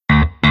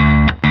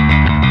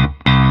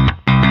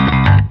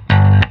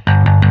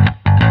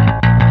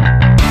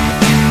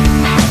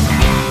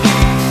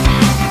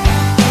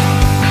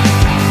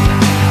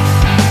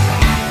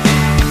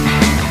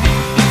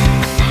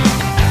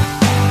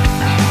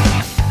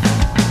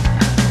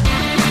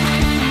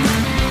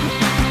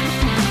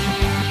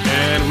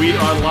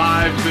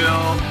live,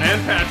 Bill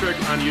and Patrick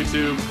on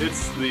YouTube.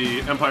 It's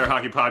the Empire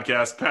Hockey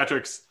Podcast.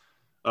 Patrick's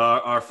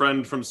our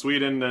friend from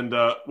Sweden, and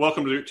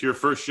welcome to your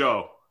first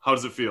show. How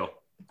does it feel?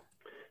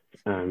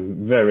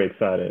 I'm very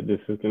excited. This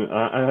is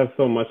I have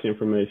so much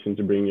information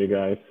to bring you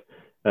guys.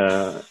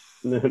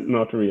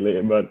 Not really,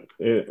 but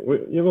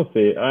you will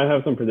see. I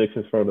have some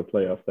predictions for the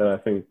playoffs that I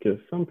think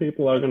some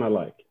people are gonna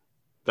like.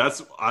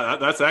 That's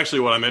actually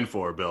what I'm in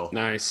for, Bill.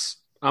 Nice.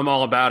 I'm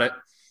all about it.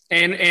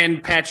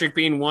 And Patrick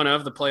being one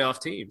of the playoff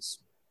teams.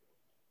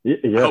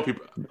 Yeah.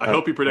 I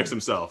hope he predicts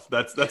himself.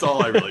 That's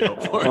all I really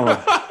hope for.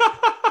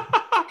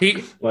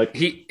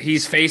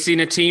 He's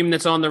facing a team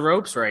that's on the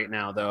ropes right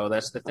now, though.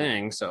 That's the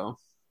thing. So,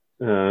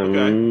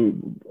 okay.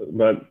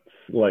 But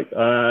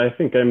I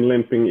think I'm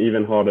limping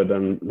even harder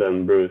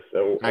than Bruce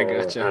or I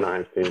gotcha.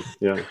 Anaheim's team.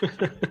 Yeah.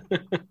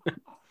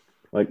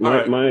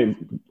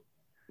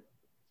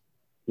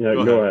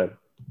 Go ahead.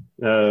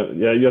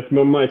 Just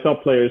my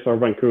top players are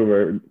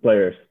Vancouver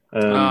players,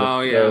 and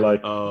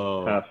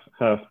they're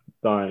half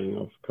dying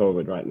of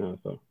COVID right now,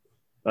 so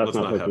that's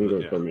not looking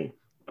good for me.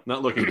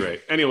 Not looking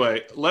great.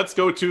 Anyway, let's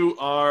go to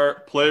our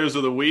Players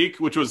of the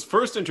Week, which was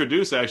first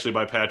introduced actually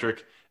by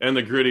Patrick and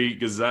the Gritty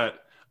Gazette,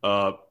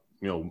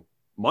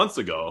 months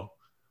ago.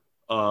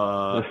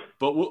 But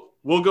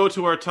we'll go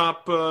to our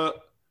top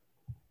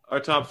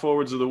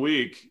forwards of the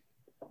week,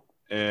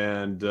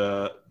 and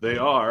they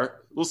are.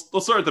 We'll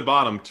start at the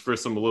bottom for a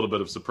little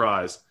bit of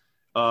surprise.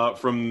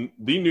 From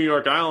the New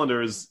York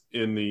Islanders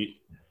in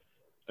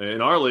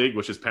our league,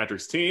 which is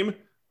Patrick's team,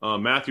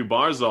 Matthew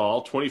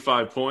Barzal,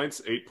 25 points,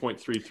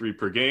 8.33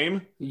 per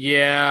game.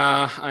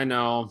 Yeah, I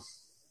know.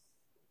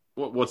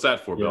 What's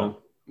that for, Bill?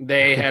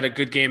 They had a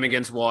good game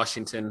against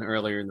Washington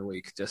earlier in the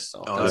week. That's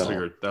why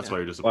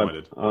you're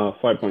disappointed.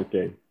 5-point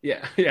game.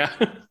 Yeah.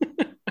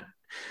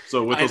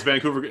 So with those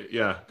Vancouver,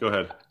 go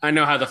ahead. I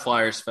know how the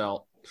Flyers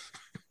felt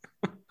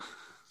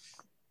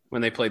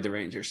when they played the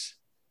Rangers.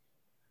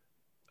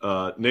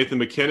 Nathan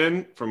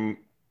McKinnon from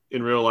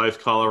in real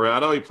life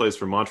Colorado. He plays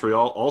for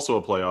Montreal, also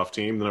a playoff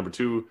team. The number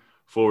 2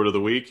 forward of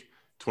the week,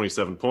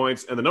 27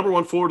 points. And the number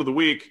 1 forward of the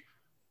week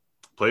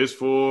plays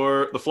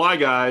for the Fly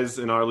Guys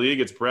in our league.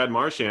 It's Brad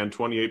Marchand,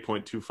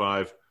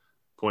 28.25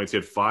 points. He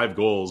had 5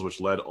 goals, which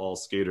led all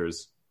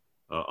skaters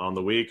on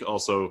the week.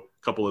 Also, a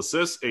couple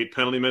assists, 8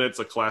 penalty minutes,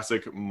 a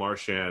classic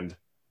Marchand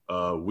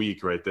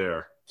week right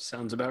there.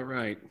 Sounds about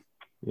right.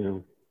 Yeah.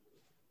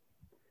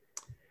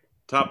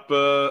 Top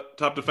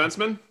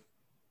defenseman?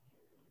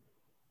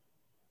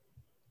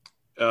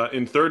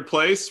 In third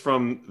place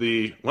from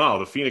the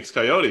Phoenix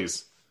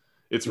Coyotes,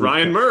 it's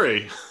Ryan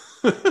Murray.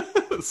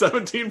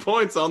 17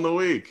 points on the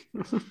week.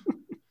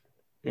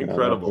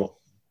 Incredible.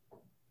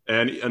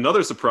 And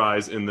another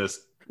surprise in this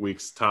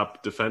week's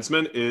top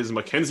defenseman is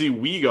Mackenzie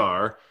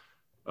Weegar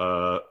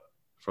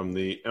from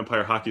the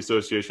Empire Hockey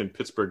Association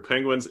Pittsburgh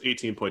Penguins,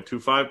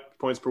 18.25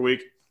 points per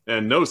week.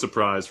 And no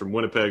surprise from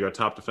Winnipeg, our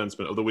top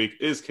defenseman of the week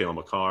is Cale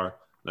Makar,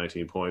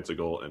 19 points, a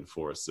goal, and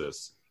 4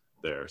 assists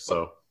there.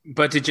 So,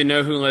 but did you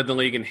know who led the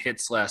league in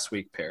hits last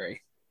week,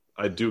 Perry?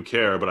 I do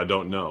care, but I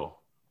don't know.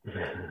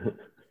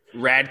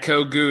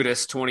 Radko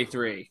Gudas,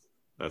 23.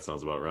 That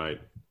sounds about right.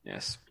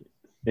 Yes.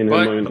 In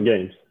how many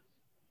games?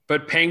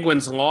 But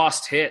Penguins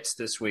lost hits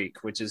this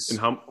week, which is in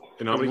how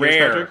many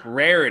games,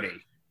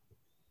 rarity.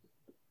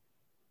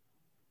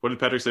 What did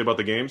Patrick say about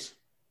the games?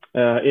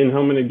 In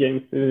how many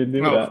games did he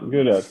do that?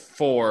 Good at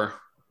 4.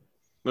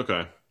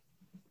 Okay.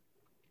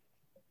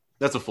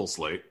 That's a full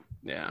slate.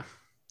 Yeah.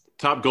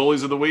 Top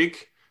goalies of the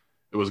week.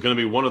 It was going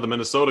to be one of the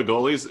Minnesota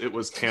goalies. It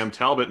was Cam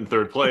Talbot in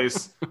third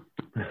place.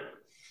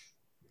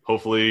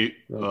 Hopefully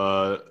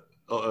Joe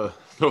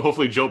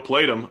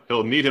played him.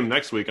 He'll need him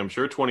next week, I'm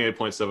sure.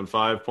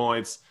 28.75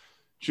 points.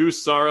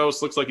 Juice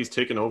Saros looks like he's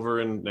taken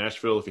over in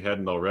Nashville if he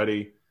hadn't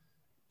already.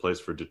 Plays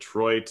for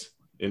Detroit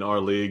in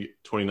our league,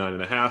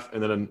 29.5.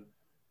 And then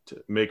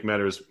to make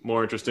matters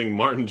more interesting,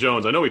 Martin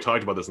Jones. I know we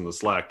talked about this in the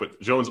Slack, but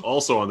Jones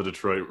also on the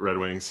Detroit Red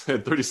Wings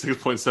had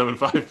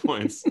 36.75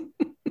 points.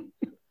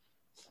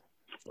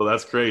 So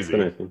that's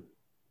crazy.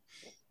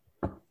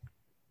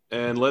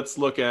 And let's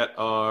look at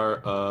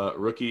our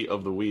rookie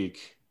of the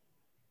week,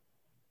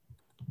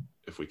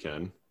 if we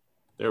can.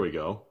 There we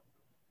go.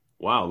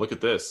 Wow, look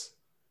at this.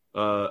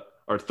 Our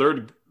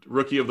third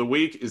rookie of the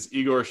week is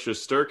Igor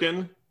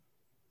Shesterkin,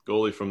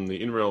 goalie from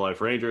the in real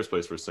life Rangers,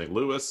 plays for St.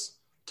 Louis.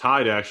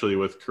 Tied actually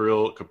with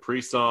Kirill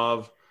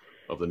Kaprizov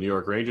of the New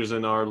York Rangers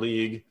in our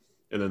league.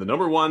 And then the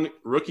number 1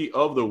 rookie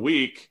of the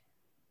week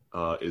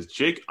is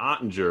Jake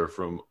Ottinger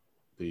from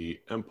the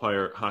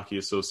Empire Hockey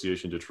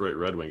Association Detroit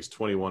Red Wings,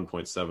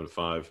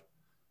 21.75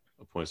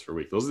 points per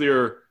week. Those are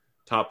your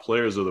top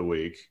players of the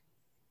week.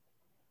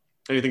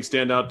 Anything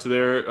stand out to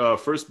there?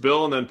 First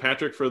Bill and then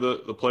Patrick for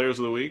the players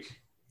of the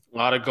week? A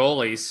lot of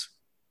goalies.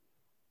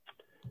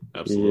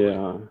 Absolutely.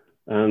 Yeah.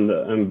 And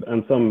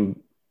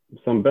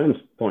some bench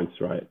points,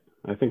 right?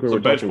 I think we were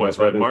bench points,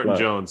 right? Martin last.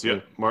 Jones.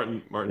 Yeah.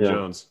 Martin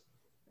Jones.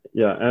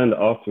 Yeah, and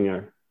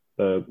Ottinger,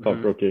 the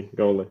top rookie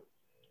goalie.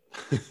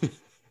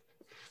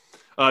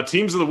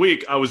 Teams of the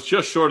week. I was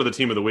just short of the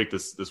team of the week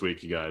this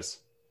week, you guys.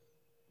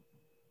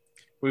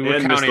 We were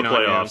and missed the counting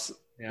on playoffs.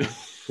 you.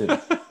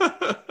 Yeah.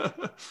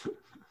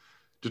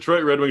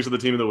 Detroit Red Wings are the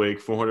team of the week.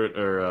 400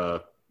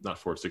 or not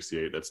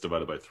 468. That's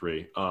divided by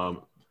 3.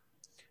 Followed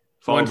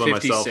by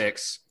myself.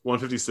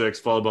 156.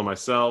 Followed by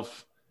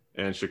myself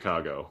and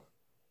Chicago.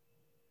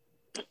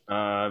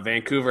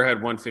 Vancouver had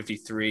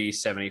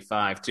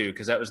 153.75 too,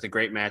 because that was the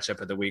great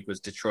matchup of the week. Was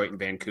Detroit and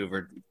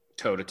Vancouver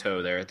toe to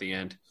toe there at the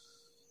end?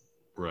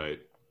 Right.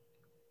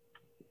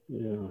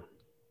 Yeah.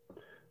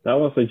 That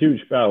was a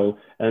huge battle,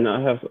 and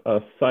I have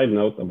a side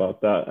note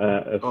about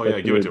that.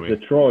 Give it to me.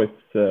 Detroit's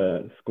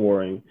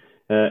scoring.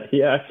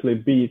 He actually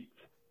beat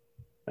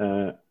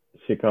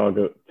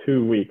Chicago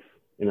 2 weeks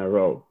in a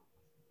row,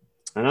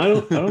 and I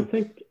don't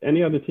think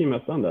any other team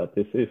has done that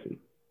this season.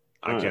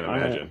 I can't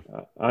imagine.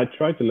 I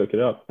tried to look it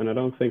up, and I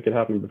don't think it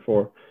happened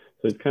before.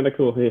 So it's kind of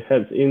cool. He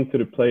heads into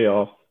the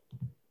playoffs.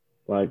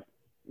 Like,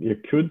 you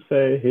could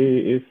say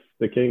he is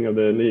the king of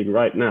the league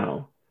right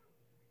now.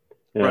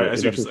 Right,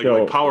 as you just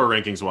like power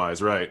rankings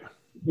wise, right?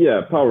 Yeah,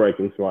 power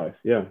rankings wise,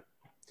 yeah.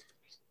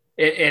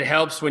 It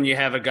helps when you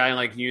have a guy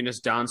like Jonas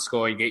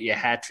Donskoi, you get your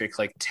hat trick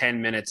like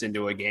 10 minutes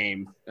into a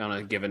game on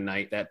a given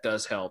night. That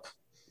does help.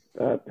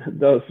 That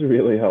does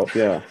really help,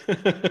 yeah.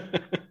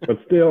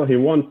 But still, he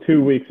won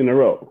 2 weeks in a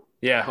row.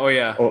 Yeah. Oh,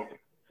 yeah.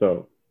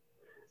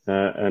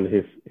 And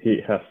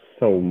he has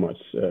so much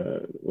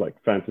like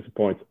fantasy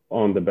points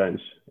on the bench.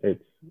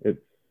 It's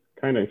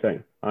kind of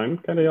insane. I'm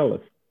kind of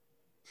jealous.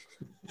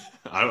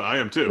 I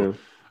am too.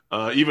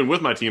 Yeah. Even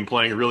with my team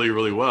playing really,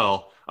 really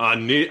well, I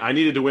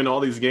needed to win all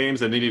these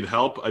games and needed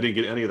help. I didn't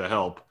get any of the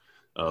help.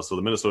 So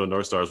the Minnesota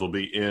North Stars will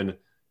be in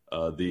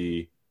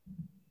the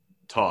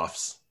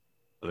Toffs,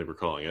 I think we're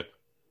calling it.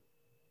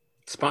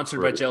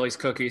 Sponsored by Jelly's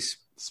Cookies.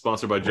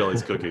 Sponsored by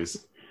Jelly's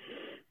Cookies.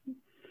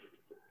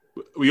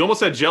 We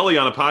almost had Jelly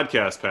on a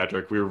podcast,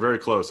 Patrick. We were very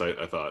close,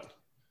 I thought.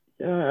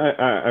 Yeah,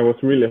 I was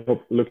really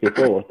looking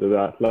forward to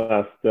that.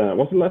 Was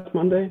it last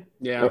Monday?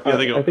 Yeah, I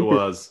think it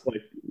was.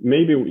 Like,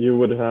 maybe you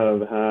would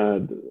have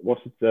had, was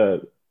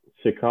it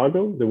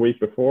Chicago the week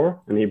before?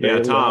 And he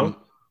bailed Tom.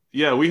 out?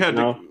 Yeah, we had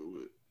to.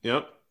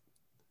 Yep.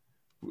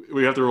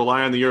 We have to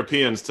rely on the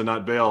Europeans to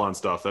not bail on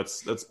stuff.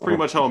 That's pretty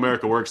much how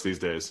America works these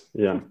days.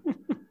 Yeah.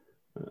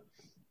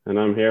 And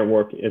I'm here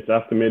working. It's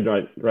after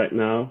midnight right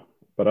now,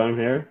 but I'm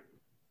here.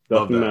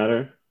 Doesn't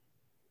matter.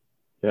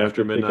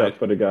 After midnight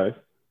for the guys.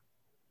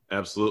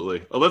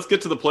 Absolutely. Well, let's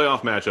get to the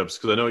playoff matchups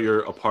because I know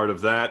you're a part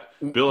of that.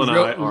 Bill and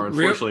I are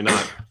unfortunately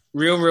not.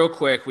 Real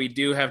quick, we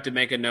do have to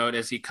make a note,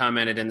 as he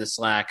commented in the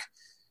Slack,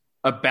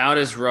 about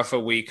as rough a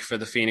week for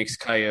the Phoenix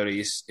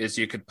Coyotes as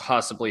you could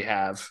possibly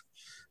have.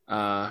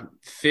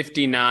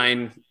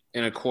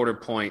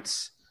 59.25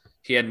 points.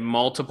 He had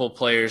multiple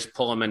players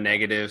pull him a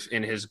negative,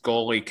 and his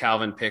goalie,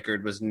 Calvin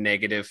Pickard, was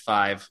negative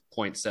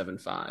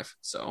 5.75.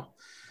 So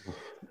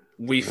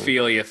we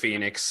feel you,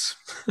 Phoenix.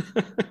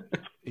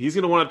 He's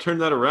going to want to turn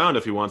that around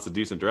if he wants a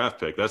decent draft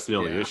pick. That's the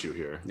only issue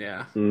here.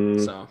 Yeah.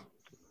 So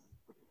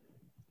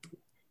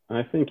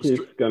I think he's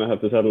going to have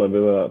to settle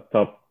with a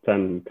top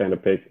 10 kind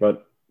of pick,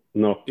 but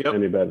not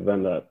any better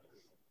than that.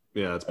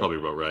 Yeah, that's probably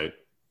about right.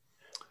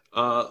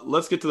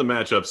 Let's get to the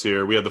matchups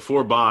here. We have the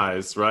 4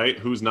 buys, right?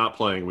 Who's not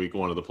playing week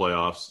 1 of the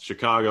playoffs?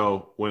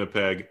 Chicago,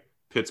 Winnipeg,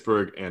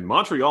 Pittsburgh, and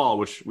Montreal,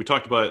 which we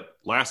talked about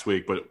last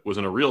week, but it was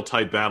in a real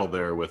tight battle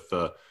there with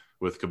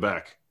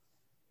Quebec.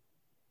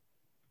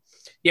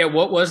 Yeah,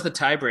 what was the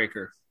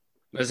tiebreaker?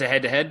 Was it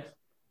head-to-head?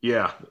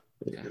 Yeah,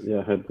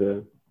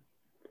 head-to-head.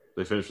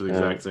 They finished with the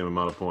exact same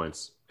amount of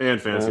points and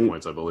fantasy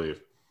points, I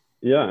believe.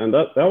 Yeah, and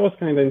that was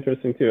kind of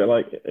interesting too.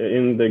 Like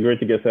in the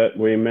Gritty Gazette,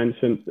 we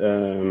mentioned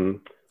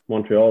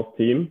Montreal's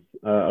team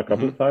a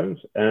couple of times,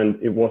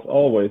 and it was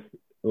always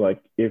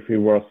like if he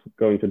was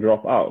going to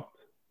drop out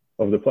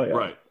of the playoffs.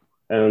 Right.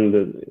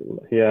 And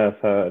he has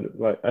had,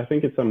 like, I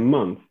think it's a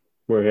month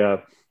where he has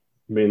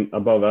been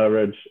above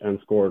average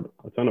and scored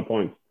a ton of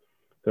points.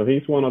 So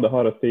he's one of the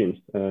hottest teams,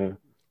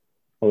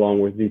 along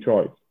with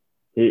Detroit.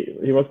 He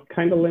was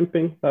kind of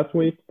limping last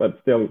week, but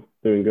still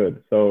doing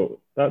good.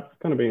 So that's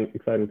kind of been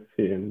exciting to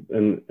see, and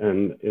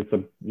it's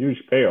a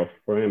huge payoff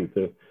for him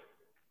to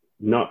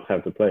not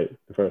have to play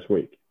the first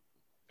week.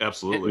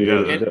 Absolutely,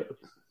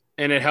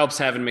 and it helps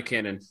having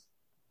McKinnon.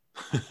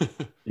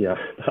 Yeah,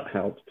 that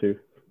helps too.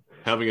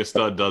 Having a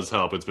stud does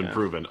help. It's been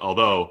proven,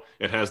 although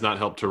it has not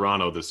helped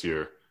Toronto this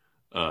year,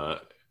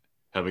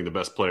 having the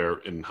best player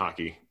in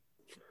hockey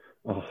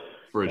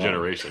for a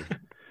generation.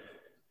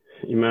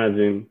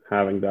 Imagine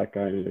having that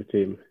guy in your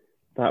team.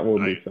 That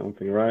would be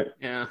something, right?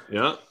 Yeah.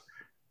 Yeah.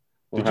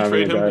 Did you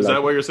trade him? Is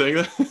that why you're saying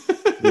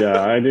that?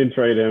 Yeah, I did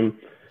trade him.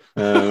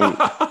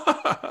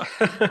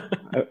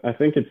 I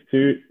think it's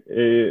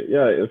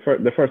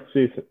the first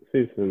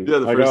season. Yeah,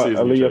 the first season.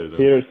 Elias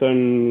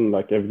Peterson,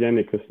 like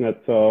Evgeny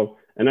Kuznetsov,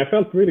 and I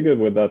felt really good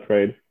with that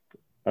trade.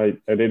 I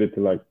did it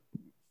to like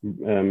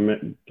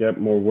get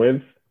more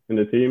width in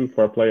the team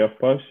for a playoff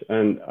push,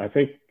 and I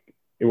think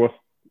it was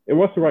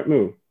the right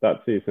move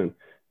that season.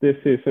 This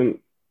season,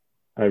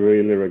 I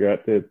really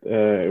regret it.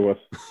 It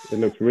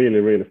looks really,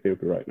 really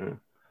stupid right now.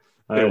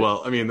 Yeah,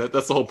 well, I mean,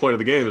 that's the whole point of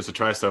the game is to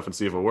try stuff and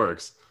see if it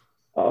works.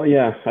 Oh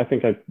yeah, I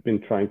think I've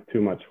been trying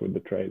too much with the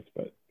trades,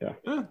 but yeah,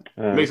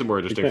 It makes it more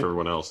interesting okay. for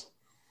everyone else.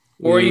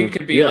 Or you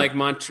could be Yeah, like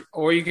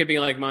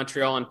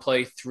Montreal and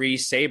play 3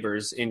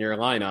 Sabres in your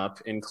lineup,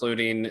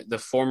 including the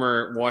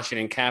former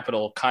Washington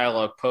Capital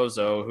Kyle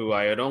Okposo, who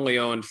I had only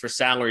owned for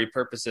salary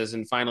purposes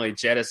and finally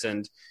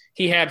jettisoned.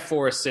 He had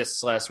 4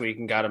 assists last week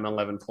and got him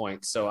 11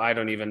 points. So I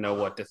don't even know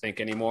what to think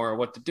anymore or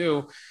what to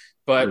do.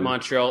 But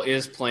Montreal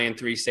is playing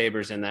 3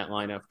 Sabres in that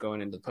lineup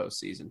going into the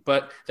postseason.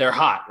 But they're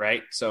hot,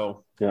 right?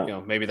 So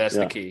yeah, maybe that's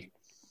the key.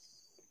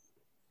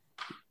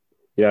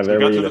 yeah, So they're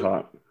really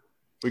hot.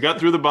 We got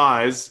through the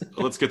buys.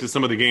 Let's get to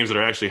some of the games that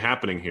are actually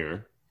happening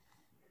here.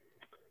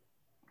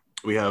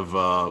 We have,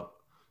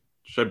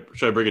 should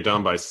I break it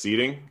down by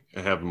seeding?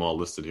 I have them all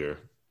listed here,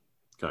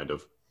 kind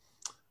of.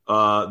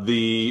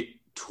 The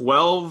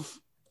 12-5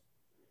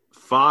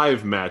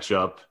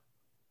 matchup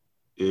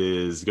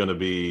is going to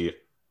be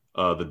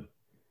I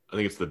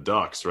think it's the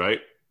Ducks,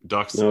 right?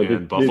 Ducks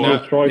and Buffalo.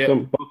 Detroit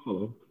and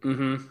Buffalo.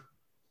 Mm-hmm.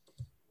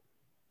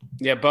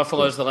 Yeah,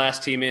 Buffalo's the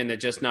last team in that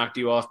just knocked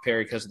you off,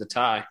 Perry, because of the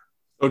tie.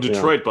 Oh,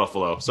 Detroit,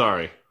 Buffalo.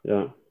 Sorry.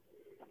 Yeah.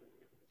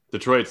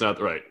 Detroit's not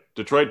right.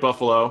 Detroit,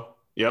 Buffalo.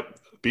 Yep.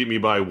 Beat me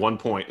by 1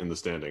 point in the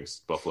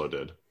standings. Buffalo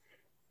did.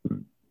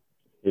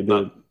 He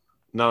did.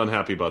 Not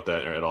unhappy about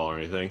that at all or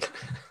anything.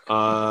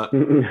 So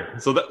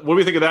what do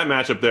we think of that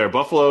matchup there?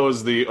 Buffalo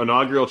is the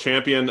inaugural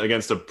champion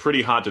against a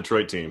pretty hot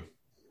Detroit team.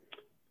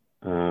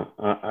 I'm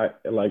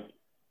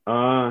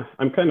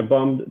kind of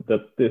bummed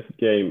that this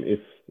game is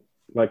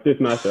this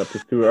matchup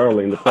is too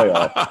early in the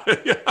playoffs.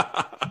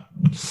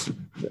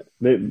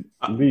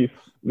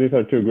 These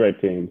are two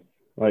great teams.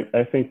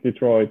 I think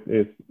Detroit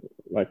is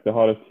the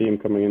hottest team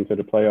coming into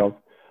the playoffs,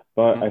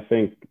 but I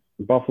think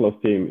Buffalo's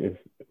team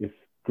is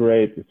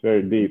great. It's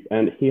very deep,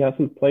 and he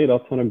hasn't played a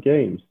ton of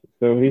games,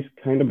 so he's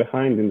kind of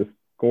behind in the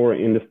score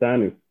in the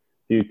standings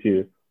due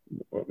to,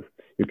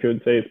 you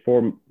could say, it's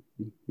poor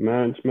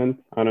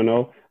management. I don't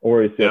know,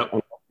 or it's just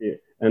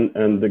unlucky,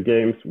 and the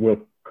games will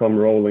come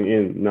rolling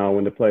in now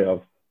in the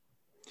playoffs.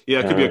 Yeah,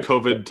 it could be a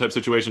COVID type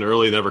situation,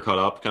 early, never caught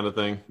up kind of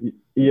thing.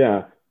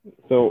 Yeah.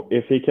 So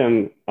if he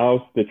can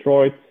out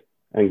Detroit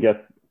and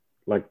get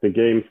the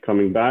games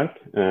coming back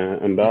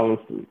and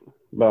balance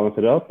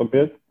it up a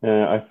bit,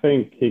 I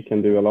think he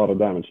can do a lot of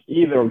damage.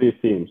 Either of these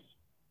teams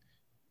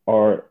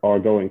are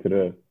going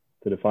to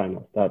the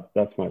finals.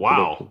 That's my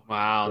prediction.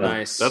 Wow, yeah.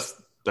 Nice.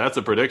 That's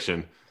a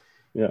prediction.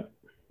 Yeah.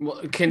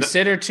 Well,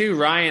 consider too,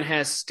 Ryan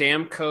has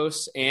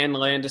Stamkos and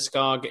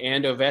Landeskog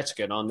and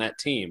Ovechkin on that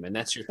team, and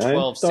that's your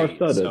 12 seed.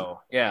 So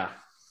yeah.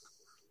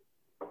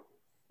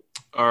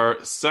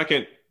 Our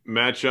second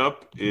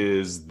matchup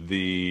is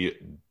the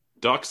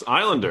Ducks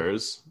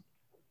Islanders.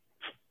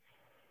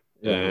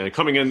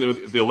 Coming in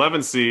the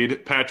 11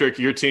 seed, Patrick,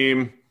 your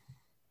team,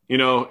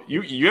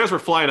 you guys were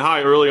flying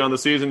high early on the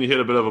season. You hit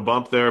a bit of a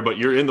bump there, but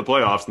you're in the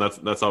playoffs, and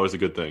that's always a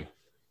good thing.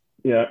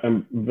 Yeah,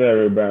 I'm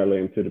very barely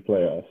into the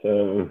playoffs.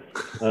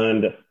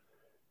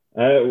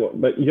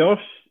 But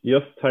Josh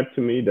just typed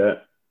to me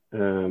that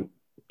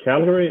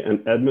Calgary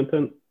and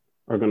Edmonton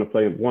are going to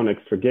play one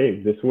extra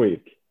game this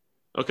week.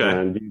 Okay.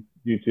 And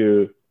due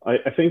to,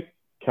 I think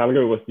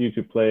Calgary was due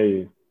to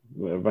play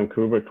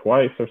Vancouver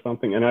twice or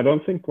something, and I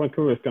don't think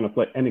Vancouver is going to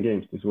play any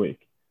games this week.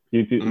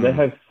 They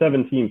have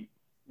 17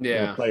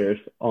 players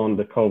on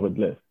the COVID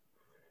list.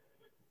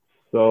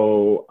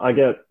 So I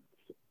get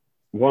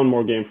one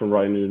more game from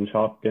Ryan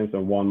Nugent-Hopkins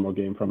and one more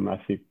game from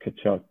Matthew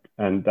Tkachuk,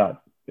 and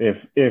that if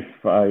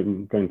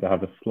I'm going to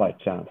have a slight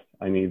chance,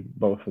 I need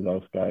both of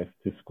those guys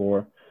to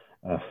score.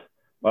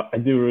 But I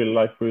do really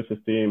like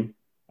Bruce's team,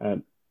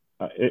 and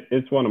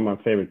it's one of my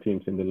favorite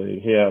teams in the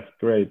league. He has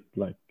great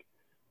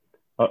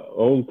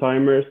old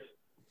timers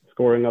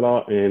scoring a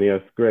lot, and he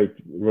has great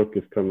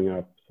rookies coming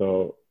up.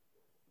 So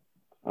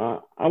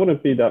I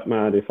wouldn't be that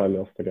mad if I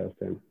lost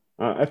against him.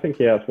 I think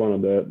he has one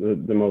of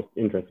the most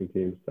interesting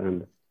teams,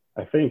 and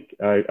I think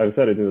I've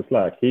said it in the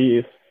Slack. He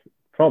is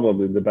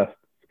probably the best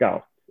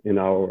scout in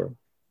our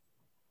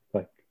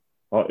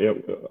out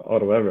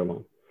of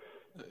everyone.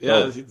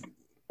 Yeah, so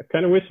I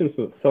kind of wish him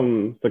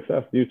some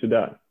success due to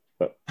that.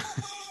 But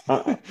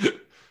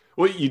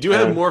well, you do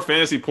have more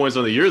fantasy points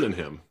on the year than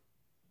him.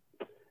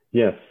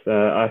 Yes,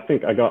 I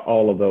think I got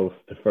all of those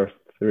the first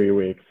 3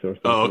 weeks or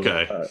something. Oh,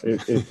 okay.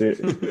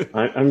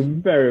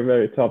 I'm very,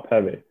 very top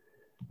heavy,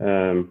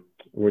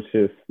 which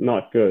is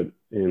not good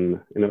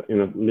in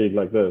a league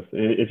like this.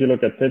 If you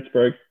look at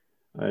Pittsburgh,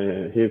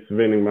 he's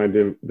winning my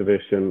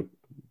division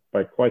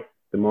by quite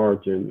the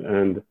margin,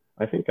 and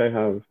I think I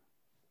don't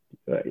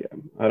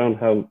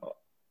have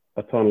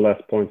a ton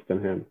less points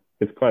than him.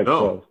 It's quite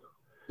close.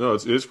 No,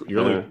 you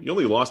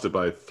only lost it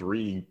by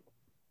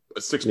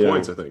 6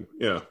 points, I think.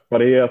 Yeah,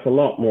 but he has a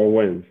lot more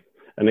wins,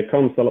 and it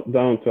comes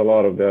down to a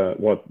lot of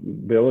what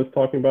Bill is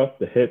talking about,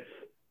 the hits.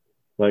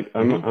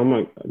 I'm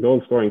a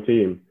goal scoring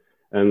team,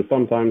 and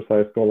sometimes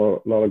I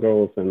score a lot of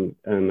goals and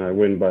I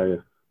win by a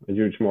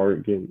huge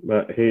margin.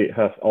 But he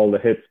has all the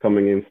hits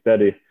coming in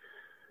steady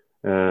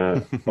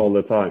all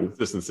the time.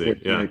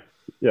 Consistency,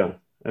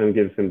 and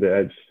gives him the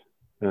edge.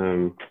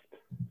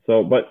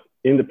 But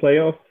in the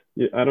playoffs,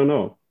 I don't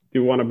know. Do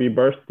you want to be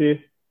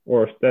bursty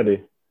or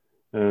steady?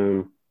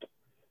 Um,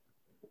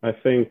 I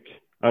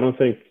don't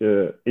think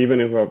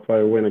even if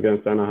I win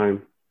against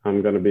Anaheim,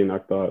 I'm going to be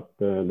knocked out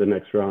the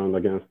next round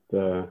against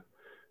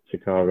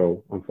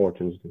Chicago,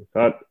 unfortunately.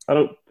 So I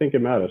don't think it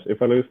matters.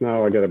 If I lose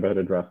now, I get a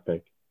better draft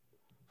pick.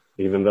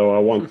 Even though I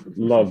want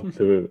love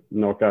to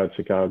knock out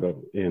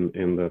Chicago in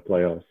the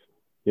playoffs.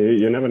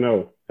 You never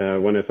know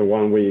when it's a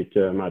 1 week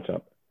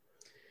matchup.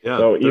 Yeah.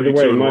 So either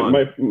way,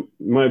 32-1.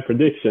 my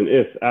prediction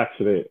is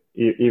actually,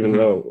 even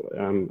though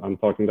I'm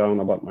talking down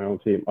about my own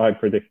team, I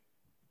predict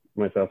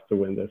myself to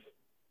win this.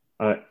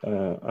 I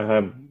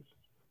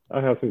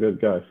have some good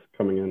guys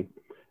coming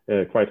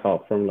in, quite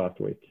hot from last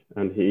week,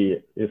 and he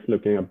is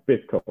looking a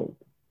bit cold.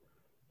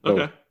 So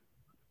Okay.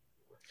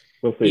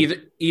 we'll see.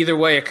 Either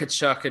way, a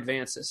Kachuk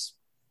advances.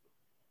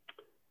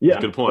 Yeah,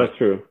 Good point. That's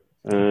true.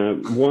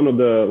 One of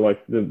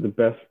the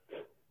best,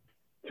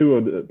 two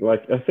of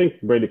the I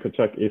think Brady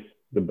Kachuk is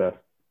the best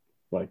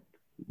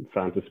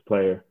fantasy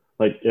player.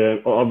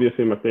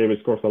 Obviously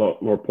McDavid scores a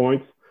lot more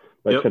points,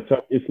 but Yep.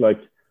 Kachuk is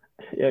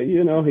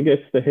he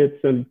gets the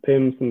hits and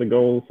pins and the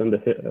goals and the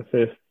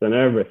assists and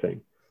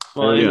everything.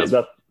 Well, yeah.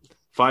 That's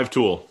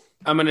 5-tool.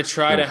 I'm going to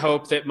try to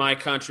hope that my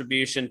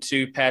contribution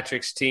to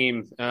Patrick's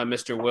team,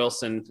 Mr.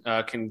 Wilson,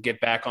 can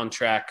get back on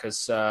track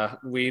because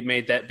we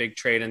made that big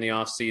trade in the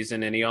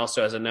offseason, and he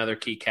also has another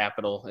key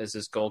capital as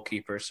his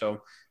goalkeeper.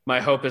 So my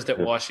hope is that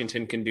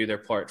Washington can do their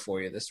part for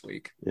you this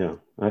week. Yeah,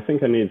 I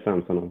think I need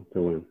Samsonov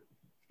to win.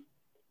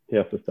 He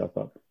has to step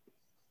up.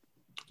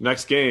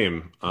 Next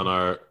game on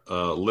our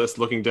list,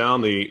 looking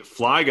down, the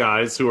Fly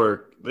Guys,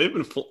 they've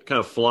been kind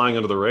of flying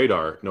under the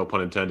radar, no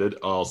pun intended,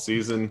 all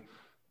season.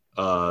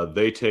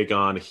 They take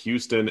on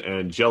Houston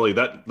and Jelly.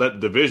 That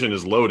division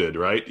is loaded,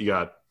 right? You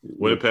got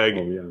Winnipeg,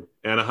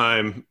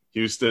 Anaheim,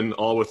 Houston,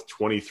 all with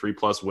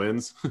 23-plus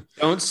wins.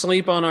 Don't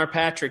sleep on our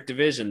Patrick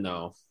division,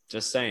 though.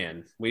 Just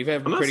saying. We've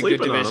had a pretty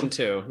good division,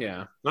 too.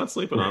 Yeah. Not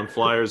sleeping on them.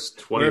 Flyers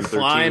 20 We're 13.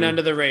 flying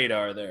under the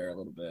radar there a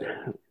little bit.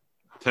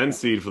 10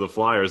 seed for the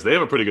Flyers. They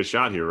have a pretty good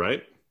shot here,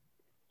 right?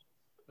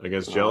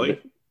 Against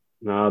Jelly?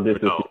 This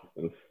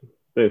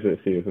is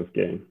Houston's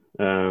game.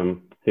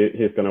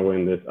 He's going to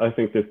win this. I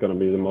think this is going to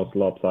be the most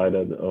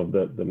lopsided of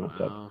the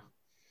matchup. Wow.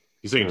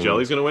 You think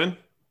Jelly's going to win?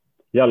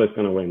 Jelly's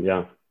going to win,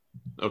 yeah.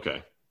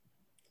 Okay.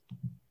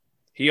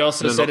 He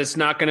also said it's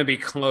not going to be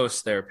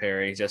close there,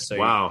 Perry. Just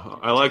so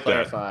I like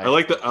that. I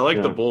like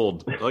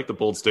the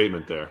bold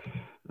statement there.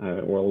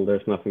 Well,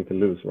 there's nothing to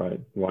lose, right?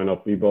 Why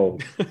not be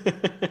bold?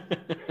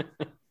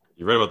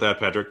 You're right about that,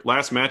 Patrick.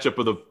 Last matchup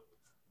of the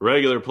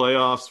regular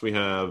playoffs, we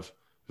have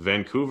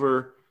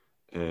Vancouver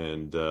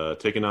and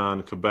taking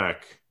on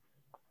Quebec.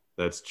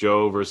 That's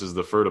Joe versus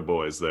the Ferta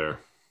boys there.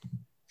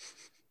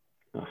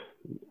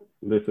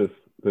 This is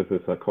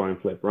a coin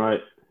flip,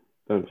 right?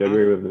 Don't you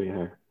agree with me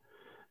here?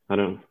 I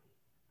don't.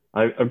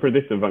 I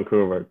predicted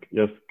Vancouver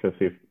just because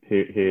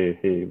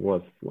he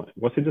was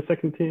he the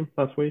second team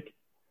last week?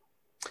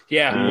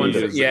 Yeah,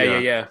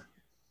 yeah.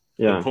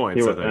 Good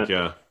points, I think.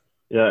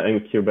 Yeah,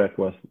 and Quebec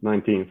was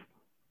 19th.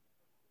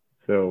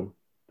 So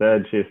the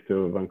edge is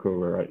to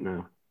Vancouver right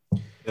now.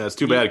 Yeah, it's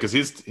too bad because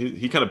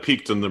he kind of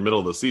peaked in the middle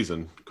of the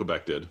season.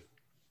 Quebec did.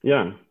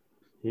 Yeah,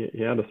 he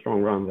had a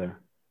strong run there.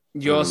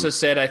 You also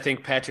said, I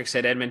think Patrick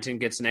said Edmonton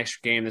gets an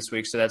extra game this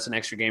week, so that's an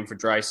extra game for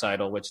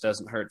Draisaitl, which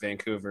doesn't hurt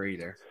Vancouver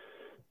either.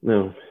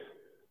 No,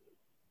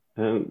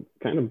 and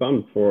kind of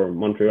bummed for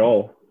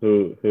Montreal,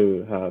 who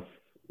has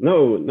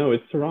no,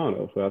 it's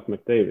Toronto who has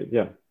McDavid.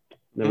 Yeah,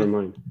 never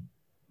mind.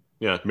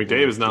 Yeah,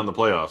 McDavid is not in the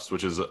playoffs,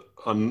 which is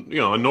a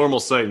normal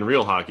sight in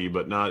real hockey,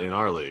 but not in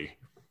our league.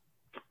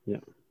 Yeah,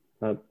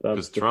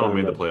 because Toronto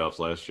made the playoffs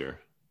last year.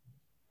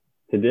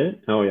 He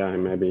did? Oh yeah,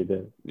 maybe he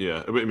did.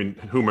 Yeah, I mean,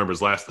 who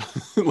remembers last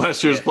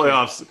year's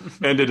playoffs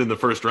ended in the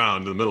first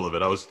round in the middle of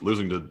it? I was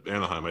losing to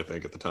Anaheim, I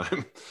think, at the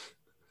time.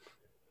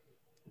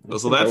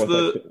 So that's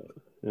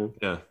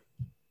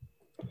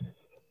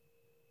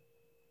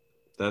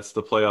that's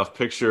the playoff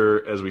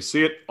picture as we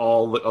see it.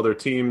 All the other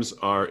teams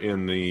are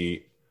in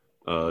the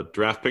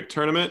draft pick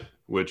tournament,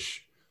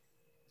 which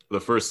the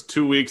first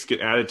 2 weeks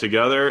get added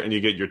together, and you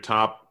get your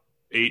top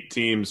 8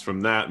 teams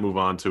from that move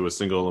on to a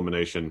single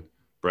elimination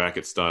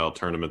bracket style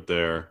tournament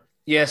there.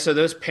 Yeah, so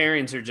those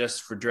pairings are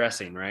just for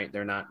dressing, right?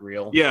 They're not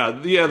real. Yeah,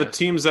 the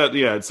teams that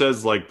it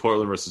says like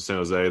Portland versus San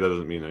Jose. That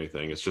doesn't mean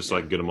anything. It's just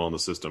like get them all in the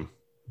system.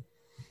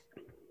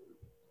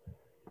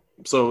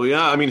 So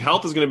yeah, I mean,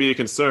 health is going to be a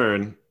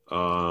concern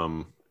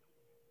for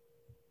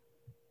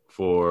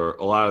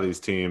a lot of these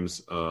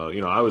teams.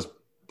 I was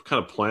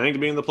kind of planning to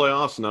be in the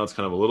playoffs, and now it's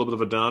kind of a little bit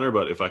of a downer.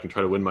 But if I can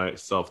try to win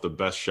myself the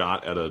best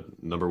shot at a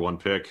number 1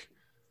 pick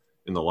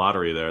in the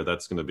lottery,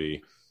 that's going to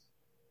be,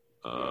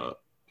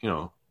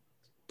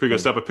 pretty good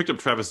stuff. I picked up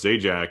Travis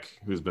Zajac,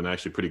 who's been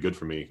actually pretty good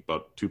for me,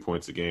 about 2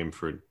 points a game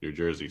for New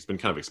Jersey. He's been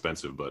kind of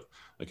expensive, but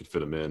I could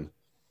fit him in.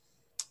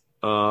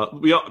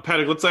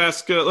 Patrick, let's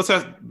ask Bill.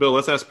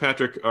 Let's ask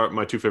Patrick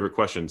my 2 favorite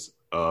questions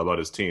about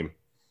his team.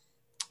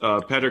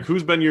 Patrick,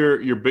 who's been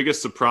your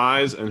biggest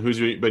surprise, and who's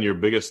been your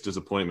biggest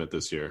disappointment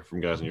this year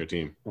from guys on your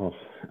team? Oh,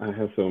 I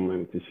have so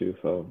many to choose.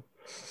 So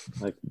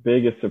Like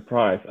biggest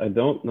surprise. I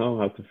don't know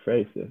how to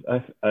phrase this.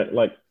 I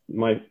like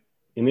my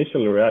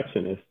initial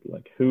reaction is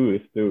like who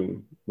is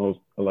doing most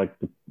like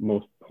the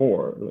most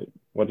poor? Like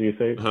what do you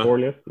say? Uh-huh.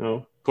 Poorliest?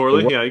 No.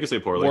 Poorly? Yeah, you can say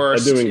poorly.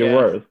 Worst, Doing the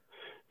worst.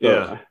 So,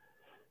 Yeah.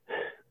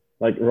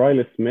 like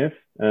Riley Smith,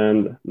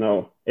 and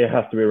no, it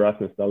has to be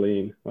Rasmus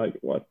Dahlin. Like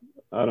what?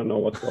 I don't know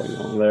what's going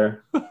on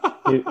there.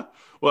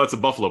 Well, that's a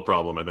Buffalo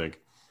problem, I think.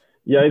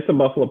 Yeah, it's a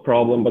Buffalo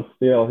problem, but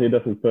still, he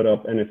doesn't put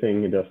up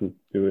anything. He doesn't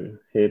do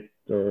hit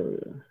or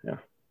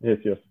he's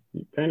just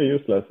kind of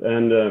useless.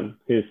 And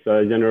he's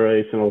a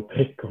generational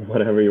pick or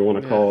whatever you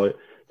want to call it.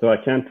 So I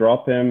can't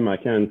drop him. I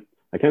can't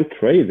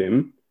trade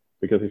him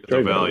because his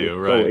trade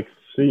value is so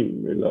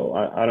extremely low.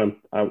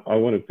 I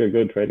wouldn't feel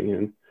good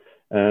trading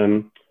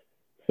him.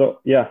 So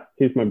yeah,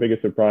 he's my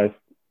biggest surprise.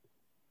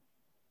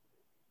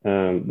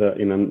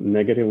 In a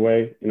negative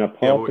way, in a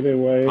positive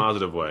way.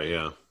 Positive way,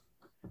 yeah.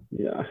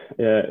 Yeah,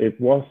 it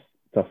was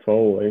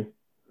Toffoli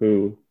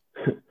whom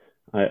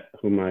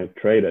I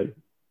traded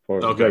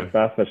for Greg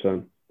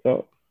Batherson.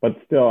 So, but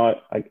still,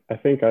 I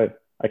think I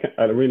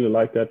really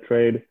like that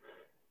trade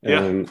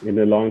in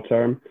the long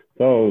term.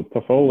 So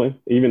Toffoli,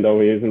 even though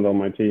he isn't on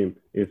my team,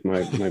 is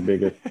my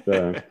biggest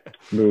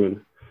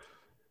boon.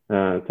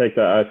 Take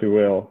that as you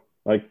will.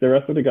 Like the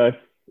rest of the guys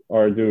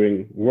are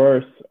doing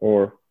worse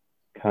or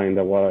kind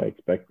of what I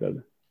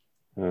expected.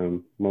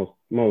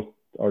 Most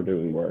are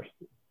doing worse.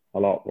 A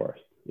lot worse,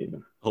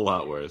 even. A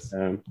lot worse.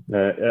 I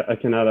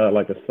can add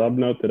a sub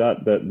note to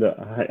that.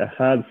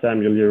 I had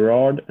Samuel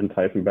Girard and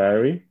Tyson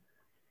Barrie,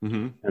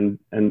 and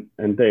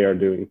they are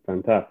doing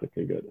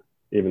fantastically good,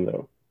 even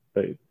though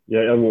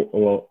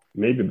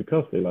maybe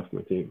because they left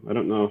my team. I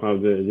don't know how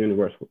the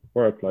universe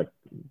works like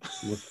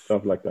with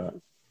stuff like that.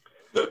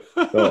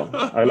 So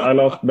I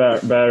lost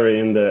Barrie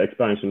in the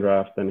expansion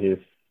draft, and he's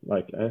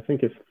I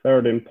think he's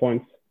third in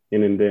points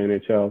in the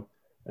NHL,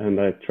 and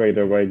I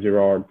traded away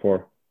Girard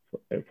for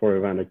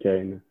Evander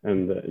Kane,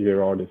 and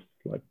Girard is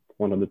like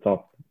one of the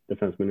top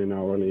defensemen in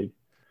our league.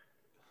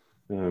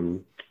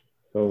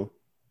 So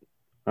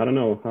I don't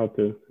know how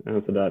to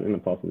answer that in a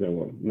positive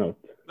note.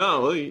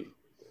 No,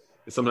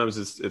 sometimes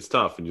it's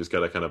tough, and you just got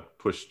to kind of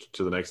push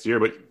to the next year.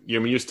 But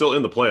you're still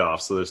in the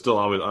playoffs, so there's still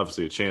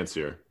obviously a chance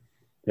here.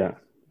 Yeah,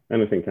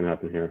 anything can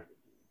happen here.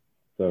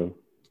 So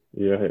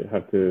you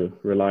have to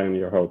rely on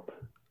your hope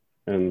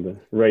and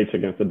rage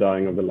against the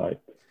dying of the light.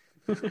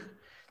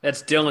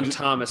 That's Dylan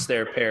Thomas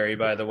there, Perry,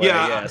 by the way.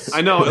 Yeah, yes.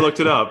 I know. I looked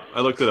it up.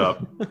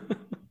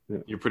 Yeah.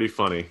 You're pretty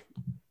funny.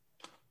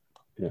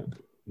 Yeah.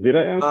 Did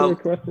I answer your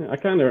question? I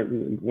kind of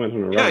went on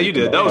a rant. Yeah, you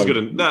did. That was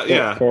good.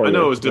 I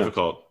know it was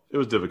difficult. Yeah. It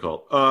was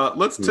difficult.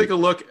 Let's take a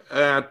look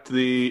at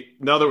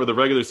now that the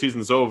regular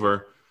season's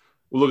over,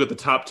 we'll look at the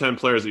top 10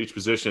 players at each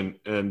position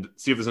and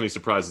see if there's any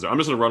surprises. I'm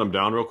just going to run them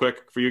down real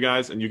quick for you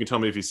guys, and you can tell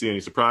me if you see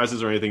any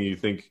surprises or anything you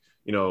think,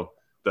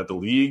 that the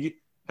league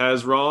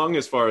has wrong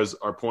as far as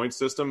our point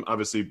system.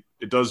 Obviously,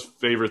 it does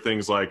favor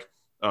things like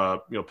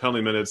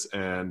penalty minutes,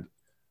 and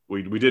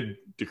we did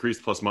decrease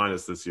plus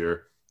minus this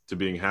year to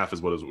being half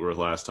as what it was worth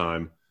last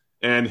time,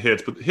 and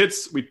hits. But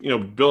hits,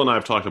 Bill and I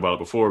have talked about it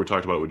before. We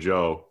talked about it with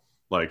Joe.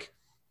 Like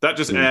that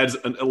just adds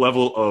a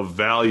level of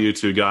value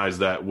to guys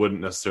that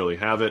wouldn't necessarily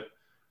have it.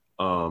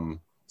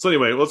 So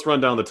anyway, let's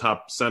run down the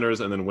top centers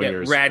and then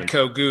wingers. Yeah,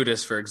 Radko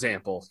Gudas, for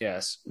example.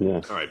 Yes.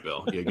 Yeah. All right,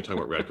 Bill. Yeah, you can talk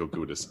about Radko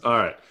Gudas. All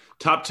right.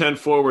 Top 10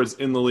 forwards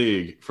in the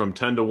league from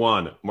 10 to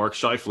 1. Mark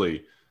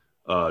Scheifele,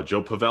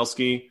 Joe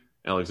Pavelski,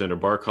 Alexander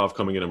Barkov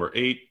coming in number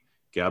 8,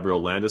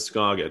 Gabriel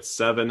Landeskog at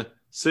 7,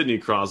 Sidney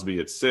Crosby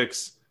at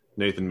 6,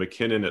 Nathan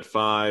McKinnon at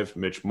 5,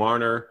 Mitch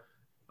Marner,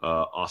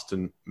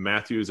 Austin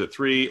Matthews at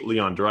 3,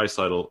 Leon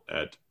Draisaitl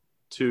at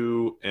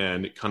 2,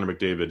 and Connor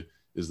McDavid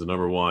is the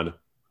number 1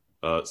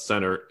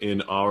 center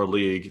in our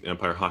league,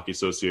 Empire Hockey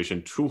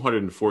Association,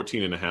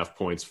 214.5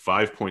 points,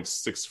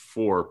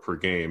 5.64 per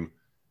game,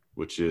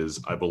 which is,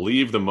 I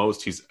believe, the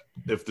most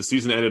if the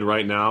season ended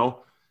right now,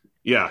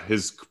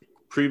 his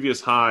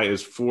previous high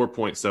is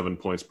 4.7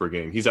 points per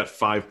game. He's at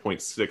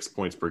 5.6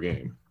 points per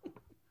game.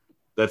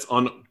 That's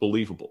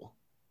unbelievable.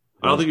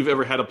 I don't think you've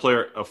ever had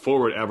a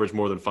forward average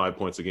more than 5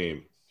 points a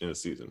game in a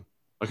season.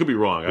 I could be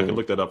wrong. I can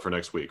look that up for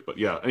next week. But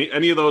yeah,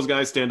 any of those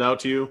guys stand out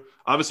to you?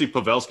 Obviously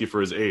Pavelski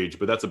for his age,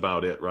 but that's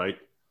about it, right?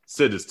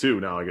 Sid is 2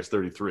 now, I guess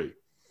 33.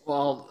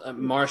 Well,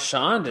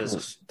 Marchand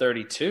is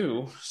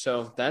 32,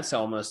 so that's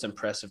almost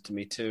impressive to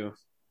me too.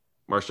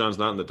 Marchand's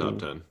not in the top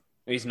 10.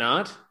 He's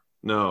not?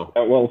 No.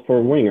 Well,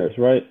 for wingers,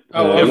 right?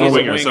 For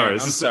winger. Sorry.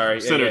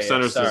 Sorry. Centers.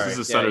 Sorry. This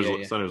is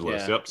centers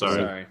list. Yep,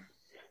 sorry.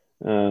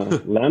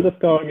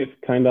 Landeskog is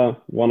kind of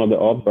one of the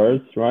odd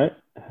birds, right?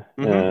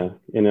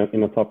 In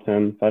a top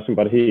 10 fashion,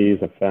 but he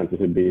is a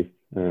fantasy beast.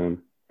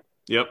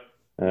 Yep.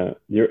 And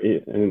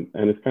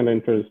it's kind of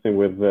interesting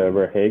with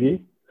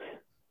Verhaeghe.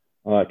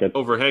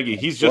 Verhaeghe,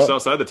 he's just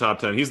outside the top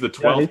 10. He's the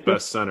 12th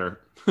best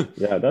center.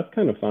 Yeah, that's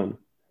kind of fun.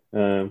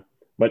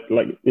 But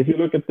if you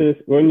look at this,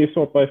 when you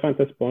sort by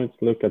fantasy points,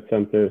 look at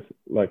centers.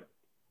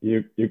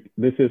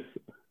 This is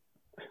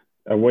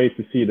a way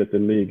to see that the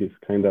league is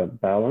kind of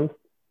balanced.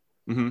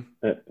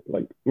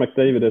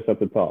 McDavid is at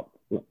the top,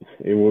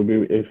 it would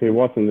be if he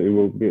wasn't, it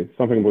would be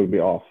something would be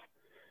off.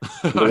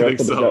 I think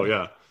so.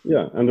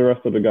 Yeah, and the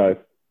rest of the guys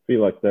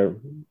feel like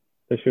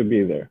they should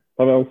be there.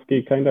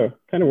 Pavelski kind of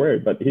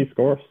weird, but he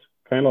scores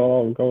kind of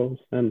all goals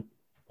and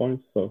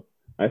points. So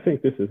I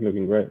think this is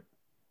looking great.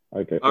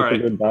 Okay, it's a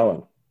good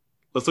balance.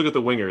 Let's look at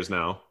the wingers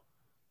now.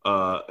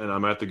 And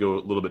I'm going to have to go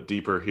a little bit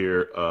deeper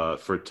here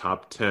for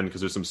top 10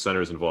 because there's some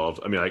centers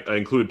involved. I mean, I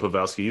included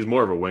Pavelski. He's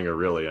more of a winger,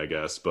 really, I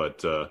guess,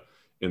 but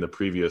in the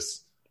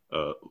previous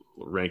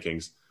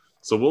rankings.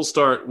 So we'll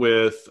start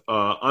with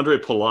Andre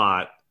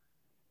Palat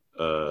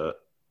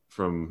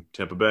from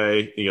Tampa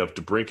Bay. You have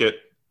DeBrincat,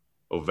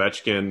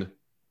 Ovechkin,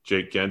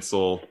 Jake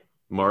Gensel,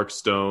 Mark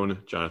Stone,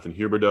 Jonathan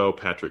Huberdeau,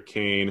 Patrick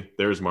Kane.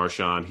 There's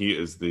Marchand. He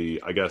is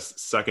the, I guess,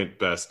 second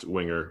best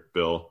winger,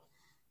 Bill,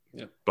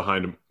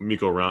 behind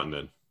Mikko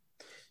Rantanen.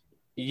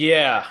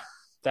 Yeah,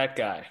 that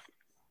guy.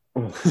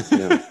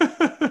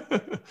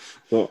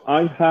 So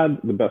I've had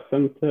the best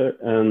center,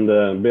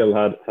 and Bill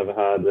have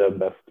had the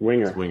best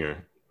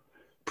winger.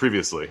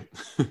 Previously.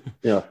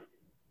 Yeah.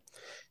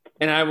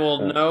 And I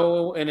will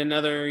know in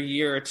another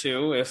year or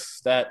two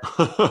if that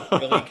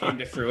really came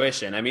to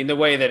fruition. I mean, the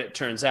way that it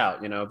turns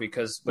out,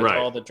 because with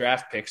all the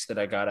draft picks that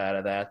I got out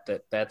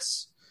of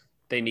that's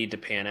they need to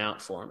pan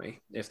out for me.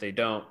 If they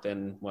don't,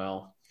 then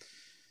well,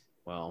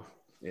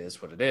 it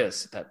is what it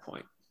is at that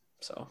point.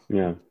 So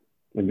yeah,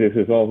 this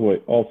is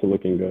also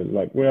looking good.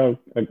 Like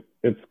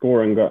it's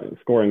scoring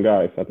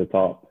guys at the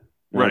top.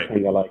 Right. I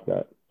kind of like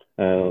that.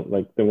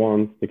 Like the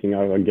one sticking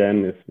out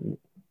again is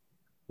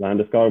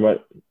Landeskog,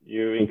 but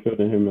you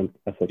included him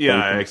as a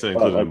I actually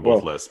included him in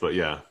both lists, but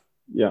yeah,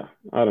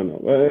 I don't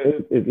know.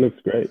 It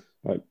looks great.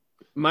 Like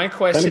my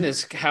question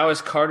is, how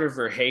is Carter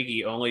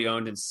Verhaeghe only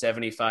owned in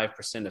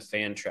 75% of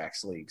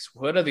Fantrax leagues?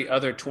 What are the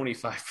other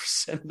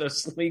 25% of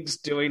those leagues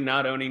doing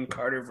not owning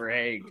Carter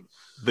Verhaeghe?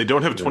 They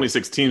don't have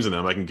 26 teams in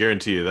them. I can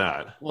guarantee you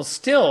that. Well,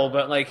 still,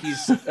 but like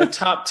he's a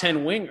top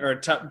 10 winger,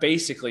 or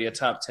basically a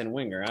top 10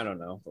 winger. I don't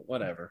know, but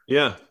whatever.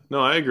 Yeah,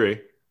 no, I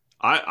agree.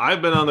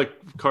 I've been on the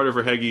Carter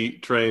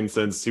Verhaeghe train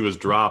since he was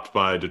dropped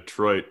by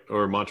Detroit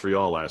or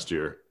Montreal last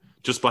year.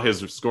 Just by his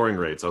scoring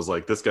rates, I was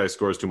like, this guy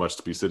scores too much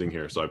to be sitting